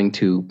you're going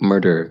to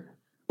murder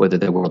whether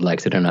the world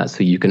likes it or not.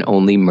 So you can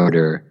only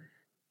murder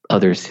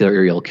other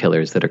serial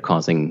killers that are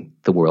causing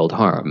the world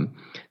harm.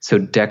 So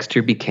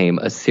Dexter became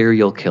a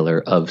serial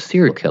killer of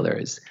serial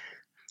killers.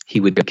 He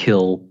would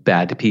kill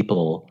bad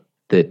people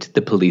that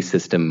the police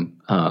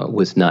system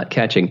was not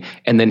catching.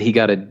 And then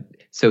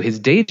so his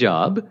day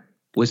job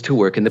was to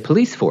work in the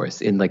police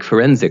force in like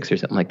forensics or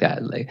something like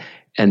that.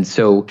 And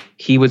so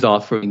he was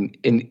often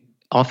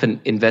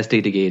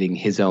investigating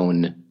his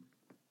own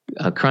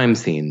crime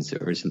scenes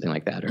or something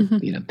like that. Or,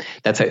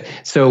 that's it.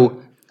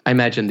 So I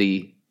imagine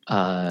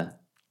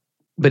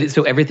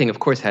so everything of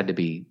course had to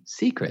be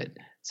secret.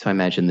 So I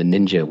imagine the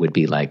ninja would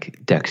be like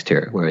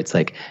Dexter, where it's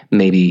like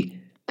maybe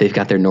they've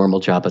got their normal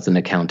job as an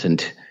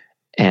accountant,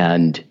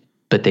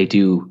 but they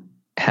do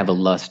have a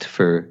lust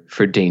for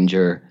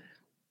danger,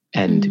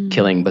 and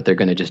killing, but they're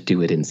going to just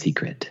do it in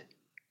secret.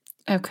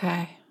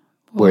 Okay.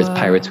 Whereas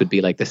pirates would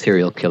be like the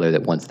serial killer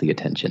that wants the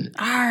attention.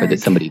 Or that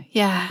somebody,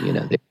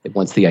 that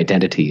wants the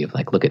identity of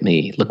like, look at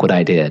me, look what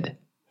I did.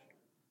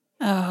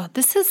 Oh,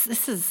 this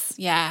is,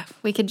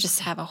 we could just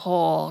have a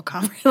whole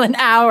an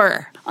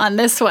hour on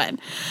this one.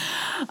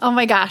 Oh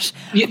my gosh.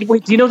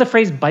 Wait, do you know the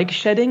phrase bike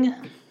shedding?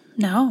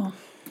 No.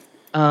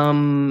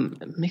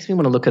 It makes me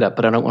want to look it up,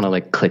 but I don't want to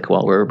like click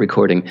while we're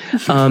recording.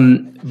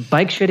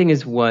 Bike shedding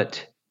is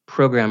what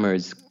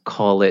programmers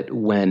call it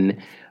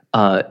when,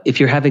 if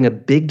you're having a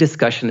big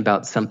discussion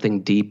about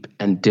something deep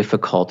and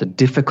difficult, a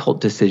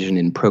difficult decision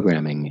in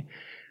programming,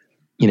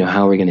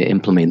 how are we going to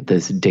implement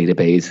this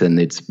database and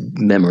its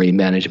memory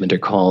management or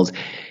calls?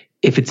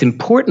 If it's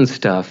important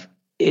stuff,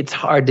 it's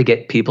hard to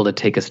get people to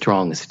take a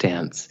strong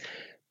stance.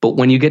 But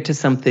when you get to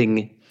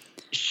something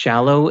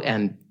shallow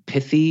and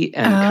pithy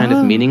and kind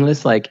of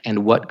meaningless, like,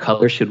 and what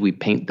color should we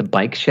paint the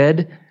bike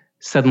shed?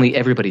 Suddenly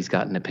everybody's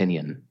got an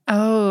opinion.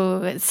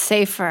 Oh, it's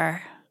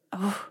safer.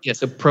 Oh. Yeah,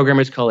 so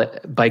programmers call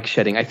it bike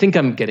shedding. I think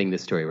I'm getting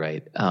this story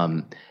right.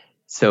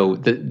 So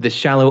the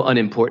shallow,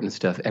 unimportant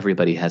stuff,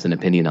 everybody has an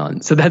opinion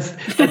on. So that's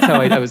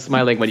how I was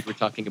smiling when you were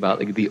talking about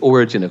like the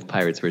origin of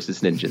pirates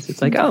versus ninjas.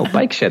 It's like,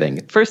 bike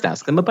shedding. First,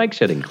 ask them a bike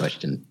shedding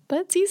question.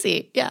 That's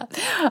easy. Yeah,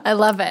 I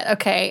love it.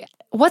 Okay,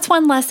 what's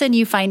one lesson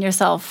you find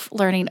yourself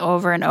learning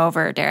over and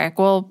over, Derek?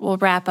 We'll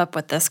wrap up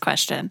with this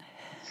question.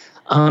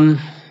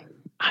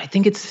 I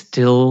think it's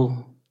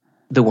still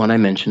the one I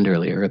mentioned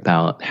earlier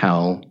about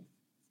how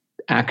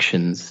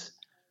actions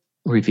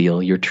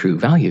reveal your true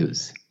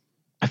values.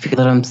 I feel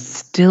that I'm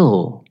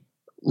still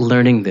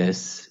learning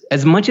this.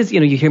 As much as,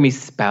 you hear me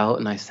spout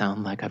and I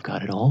sound like I've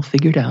got it all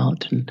figured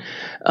out. And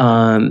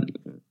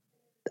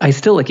I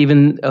still, like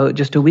even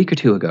just a week or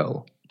two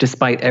ago,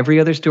 despite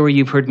every other story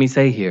you've heard me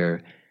say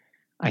here,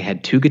 I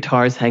had 2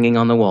 guitars hanging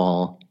on the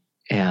wall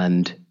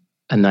and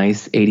a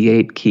nice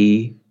 88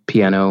 key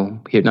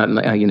piano,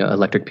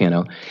 electric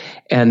piano.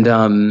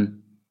 And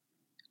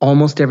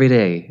almost every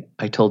day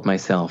I told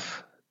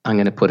myself, I'm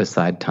going to put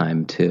aside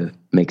time to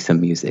make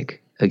some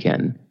music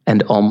again.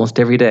 And almost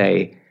every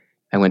day,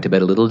 I went to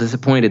bed a little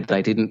disappointed that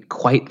I didn't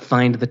quite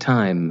find the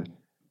time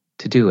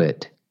to do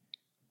it.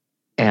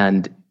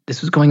 And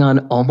this was going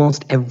on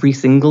almost every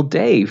single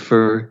day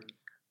for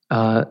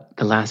the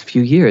last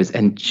few years.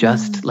 And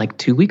just like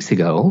 2 weeks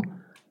ago,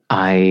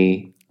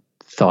 I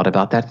thought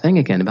about that thing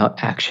again,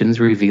 about actions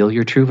reveal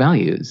your true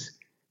values.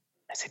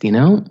 I said,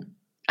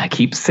 I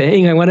keep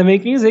saying I want to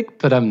make music,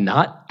 but I'm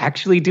not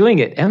actually doing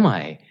it, am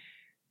I?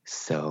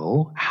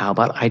 So how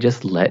about I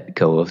just let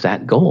go of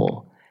that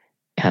goal?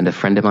 And a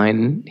friend of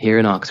mine here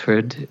in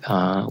Oxford,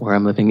 where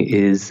I'm living,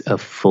 is a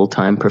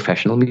full-time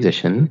professional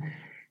musician.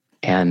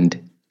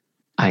 And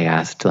I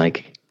asked,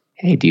 like,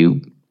 hey, do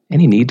you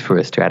any need for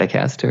a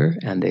Stratocaster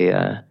and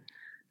a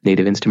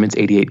Native Instruments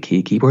 88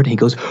 key keyboard? And he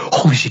goes,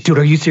 holy shit, dude,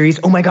 are you serious?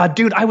 Oh my God,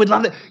 dude, I would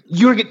love that.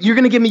 You're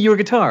going to give me your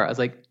guitar. I was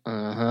like,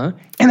 uh-huh.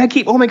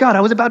 And oh my God,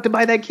 I was about to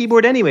buy that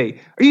keyboard anyway.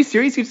 Are you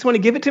serious? You just want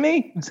to give it to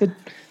me? I said,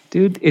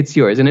 dude, it's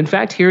yours. And in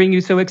fact, hearing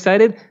you so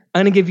excited,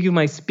 I'm going to give you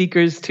my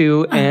speakers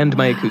too and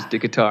my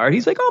acoustic guitar.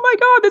 He's like, oh my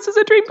God, this is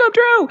a dream come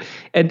true.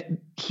 And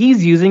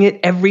he's using it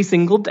every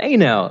single day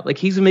now. Like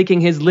he's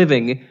making his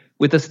living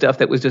with the stuff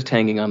that was just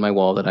hanging on my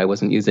wall that I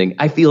wasn't using.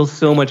 I feel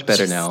so much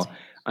better now.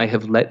 I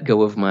have let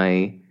go of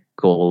my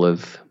goal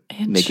of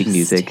making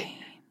music.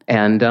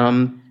 And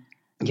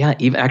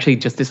even actually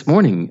just this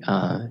morning,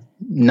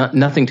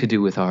 nothing to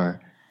do with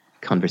our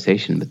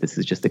conversation, but this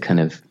is just the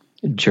kind of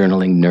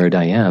journaling nerd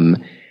I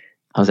am.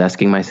 I was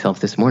asking myself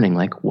this morning,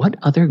 like, what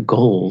other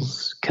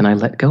goals can I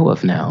let go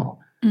of now?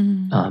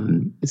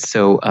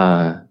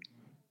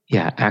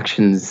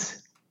 Actions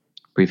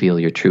reveal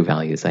your true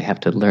values. I have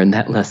to learn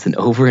that lesson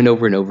over and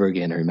over and over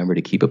again. I remember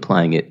to keep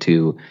applying it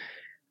to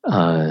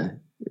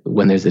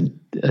when there's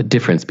a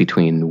difference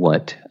between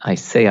what I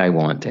say I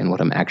want and what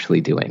I'm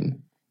actually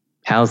doing.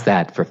 How's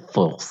that for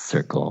full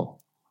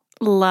circle?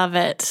 Love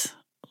it.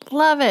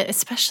 Love it,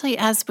 especially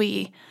as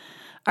we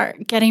are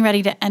getting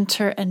ready to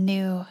enter a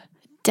new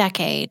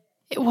decade.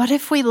 What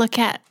if we look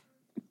at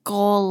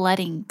goal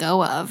letting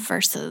go of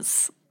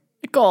versus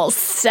goal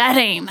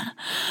setting?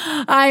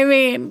 I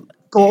mean,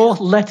 goal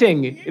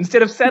letting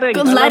instead of setting.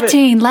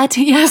 Letting,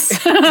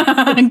 yes.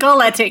 Goal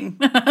letting.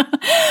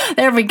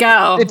 There we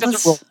go. It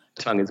doesn't roll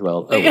the tongue as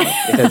well. Oh, wow.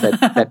 It has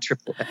that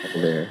triple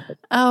L there.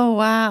 Oh,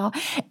 wow.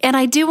 And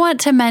I do want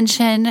to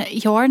mention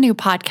your new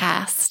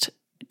podcast.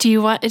 Do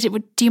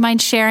you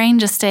mind sharing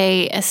just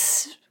a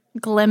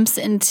glimpse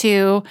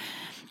into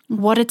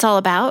what it's all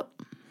about?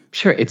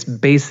 Sure. It's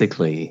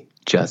basically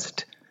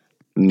just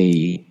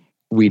me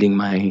reading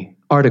my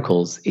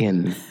articles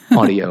in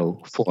audio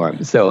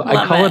form. So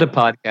I call it a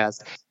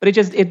podcast, but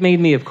it made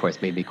me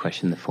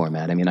question the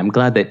format. I mean, I'm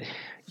glad that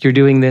you're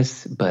doing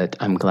this, but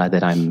I'm glad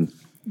that I'm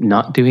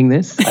not doing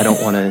this. I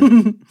don't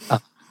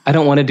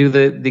want to do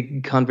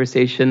the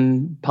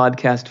conversation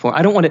podcast form.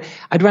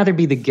 I'd rather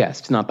be the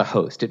guest, not the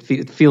host.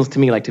 It feels to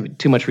me like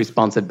too much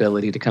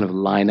responsibility to kind of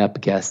line up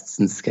guests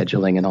and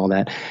scheduling and all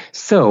that.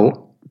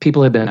 So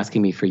people have been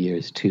asking me for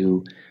years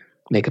to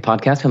make a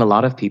podcast, and a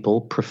lot of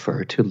people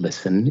prefer to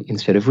listen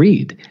instead of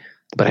read.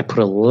 But I put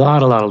a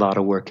lot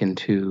of work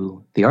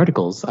into the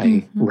articles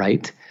I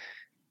write.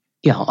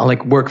 Yeah, I'll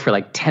like work for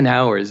like 10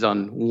 hours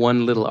on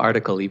one little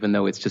article, even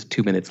though it's just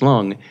 2 minutes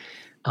long.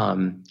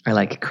 I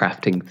like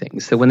crafting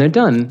things. So when they're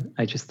done,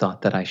 I just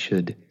thought that I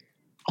should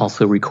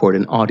also record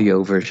an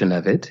audio version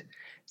of it.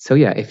 So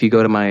yeah, if you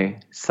go to my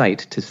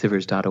site,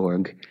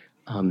 tosivers.org,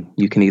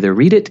 you can either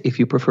read it if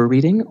you prefer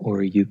reading,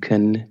 or you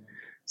can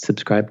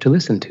subscribe to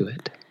listen to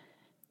it.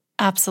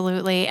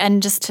 Absolutely.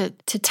 And just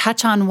to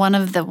touch on one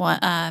of the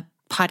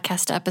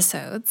podcast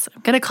episodes,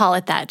 I'm going to call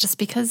it that just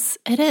because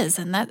it is,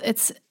 and that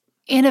it's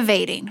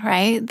innovating,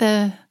 right?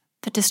 The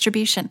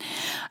distribution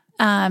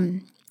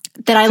that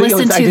I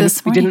listened to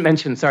this morning. We didn't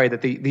mention, sorry,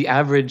 that the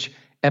average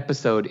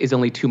episode is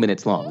only 2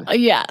 minutes long.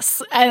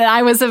 Yes. And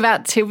I was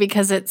about to,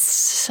 because it's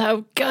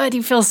so good.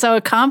 You feel so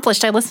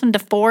accomplished. I listened to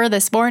 4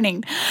 this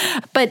morning.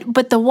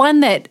 But the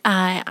one that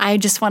I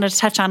just wanted to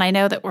touch on, I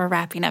know that we're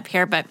wrapping up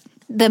here, but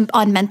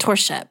on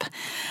mentorship.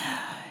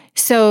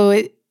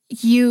 So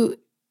you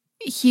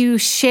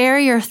share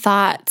your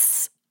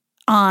thoughts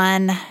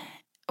on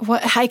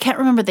what, I can't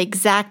remember the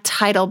exact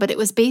title, but it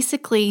was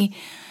basically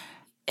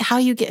how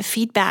you get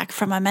feedback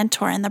from a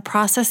mentor and the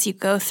process you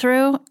go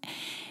through.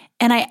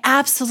 And I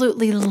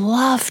absolutely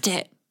loved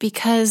it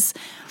because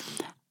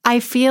I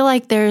feel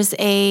like there's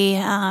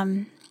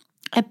a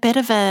bit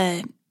of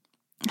a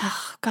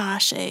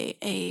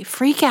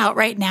freak out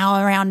right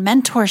now around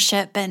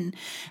mentorship, and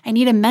I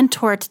need a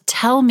mentor to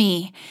tell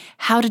me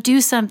how to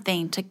do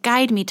something, to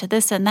guide me to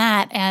this and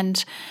that.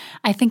 And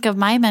I think of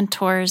my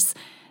mentors,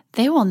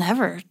 they will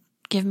never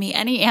give me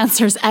any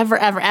answers ever.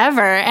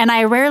 And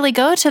I rarely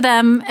go to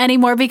them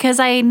anymore because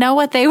I know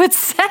what they would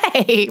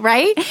say,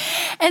 right?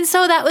 And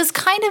so that was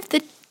kind of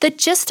the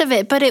gist of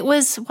it, but it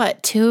was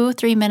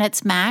 2-3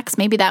 minutes max.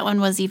 Maybe that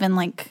one was even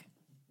like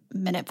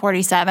minute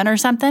 47 or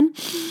something.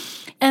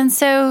 And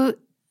so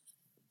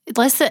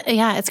listen,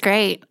 yeah, it's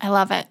great. I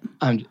love it.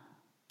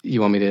 You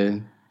want me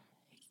to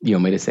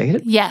say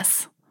it?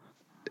 Yes.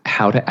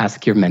 How to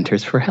ask your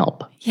mentors for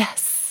help.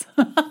 Yes.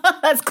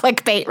 That's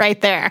clickbait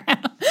right there.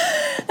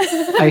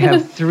 I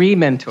have 3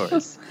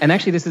 mentors. And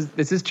actually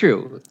this is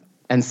true.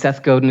 And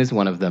Seth Godin is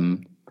one of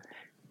them.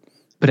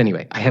 But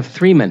anyway, I have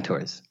 3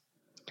 mentors.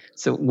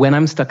 So when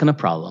I'm stuck in a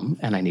problem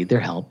and I need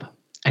their help,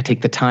 I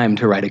take the time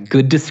to write a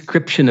good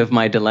description of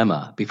my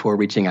dilemma before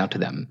reaching out to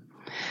them.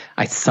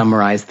 I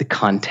summarize the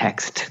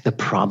context, the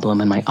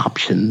problem, and my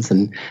options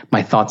and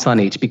my thoughts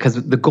on each, because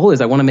the goal is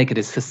I want to make it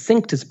as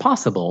succinct as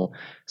possible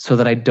so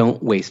that I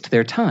don't waste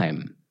their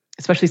time.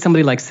 Especially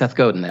somebody like Seth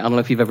Godin. I don't know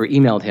if you've ever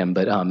emailed him,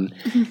 but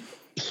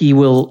he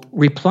will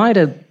reply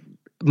to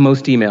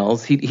most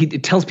emails. He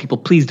tells people,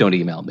 please don't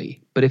email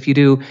me. But if you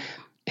do,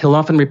 he'll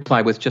often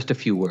reply with just a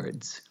few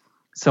words.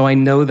 So I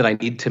know that I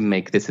need to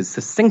make this as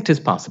succinct as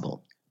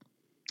possible.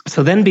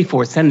 So then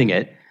before sending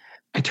it,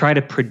 I try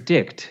to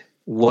predict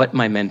what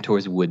my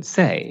mentors would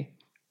say.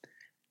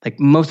 Like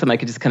most of them, I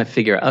could just kind of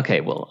figure, okay,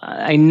 well,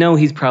 I know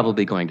he's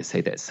probably going to say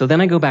this. So then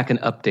I go back and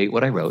update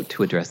what I wrote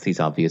to address these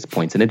obvious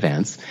points in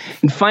advance.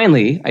 And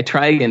finally, I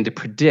try again to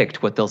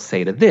predict what they'll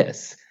say to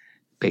this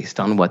based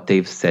on what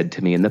they've said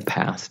to me in the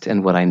past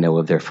and what I know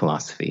of their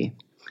philosophy.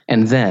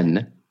 And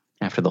then,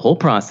 after the whole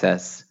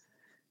process,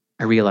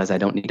 I realize I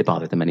don't need to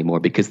bother them anymore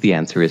because the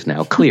answer is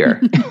now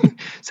clear.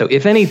 So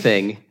if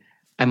anything,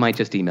 I might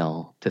just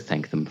email to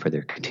thank them for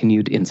their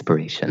continued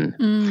inspiration.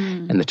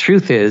 And the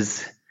truth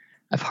is,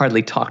 I've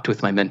hardly talked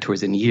with my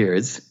mentors in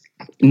years.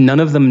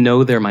 None of them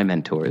know they're my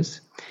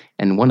mentors,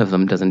 and one of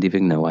them doesn't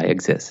even know I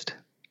exist.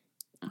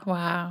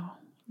 Wow.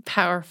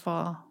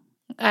 Powerful.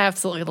 I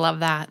absolutely love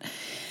that.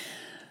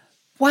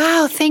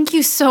 Wow. Thank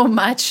you so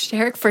much,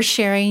 Derek, for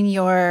sharing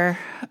your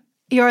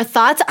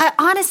thoughts.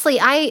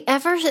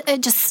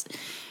 Just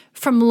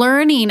from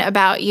learning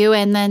about you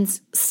and then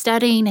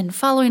studying and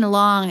following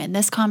along in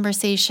this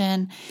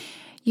conversation,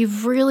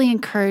 you've really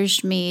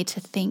encouraged me to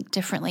think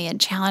differently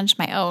and challenge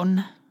my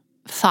own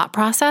thought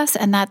process.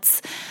 And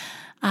that's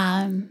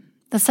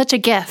such a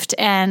gift.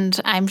 And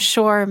I'm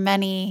sure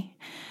many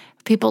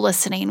people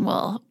listening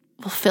will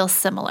feel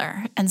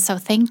similar. And so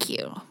thank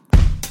you.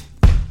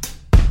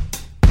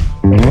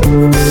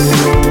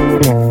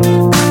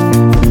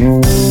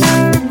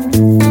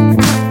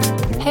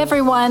 Hey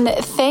everyone,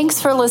 thanks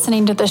for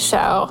listening to the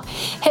show.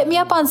 Hit me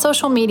up on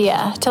social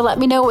media to let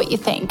me know what you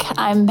think.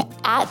 I'm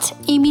at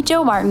Amy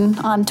Jo Martin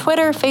on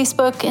Twitter,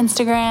 Facebook,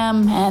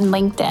 Instagram, and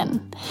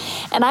LinkedIn.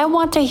 And I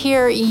want to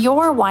hear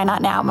your Why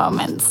Not Now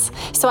moments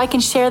so I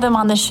can share them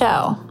on the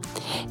show.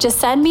 Just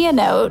send me a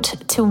note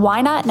to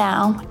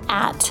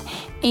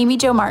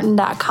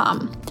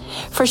whynotnow@amyjomartin.com.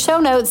 For show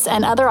notes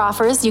and other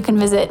offers, you can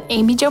visit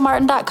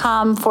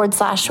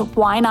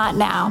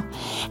amyjomartin.com/whynotnow.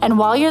 And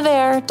while you're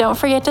there, don't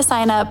forget to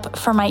sign up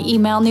for my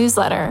email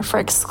newsletter for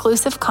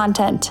exclusive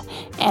content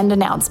and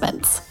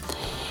announcements.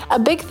 A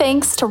big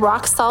thanks to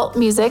Rock Salt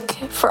Music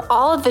for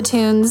all of the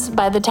tunes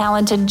by the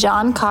talented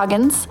John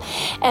Coggins.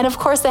 And of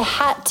course, a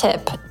hat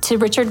tip to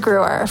Richard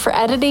Brewer for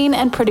editing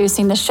and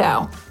producing the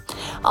show.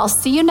 I'll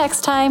see you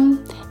next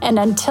time. And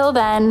until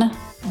then,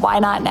 why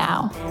not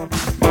now?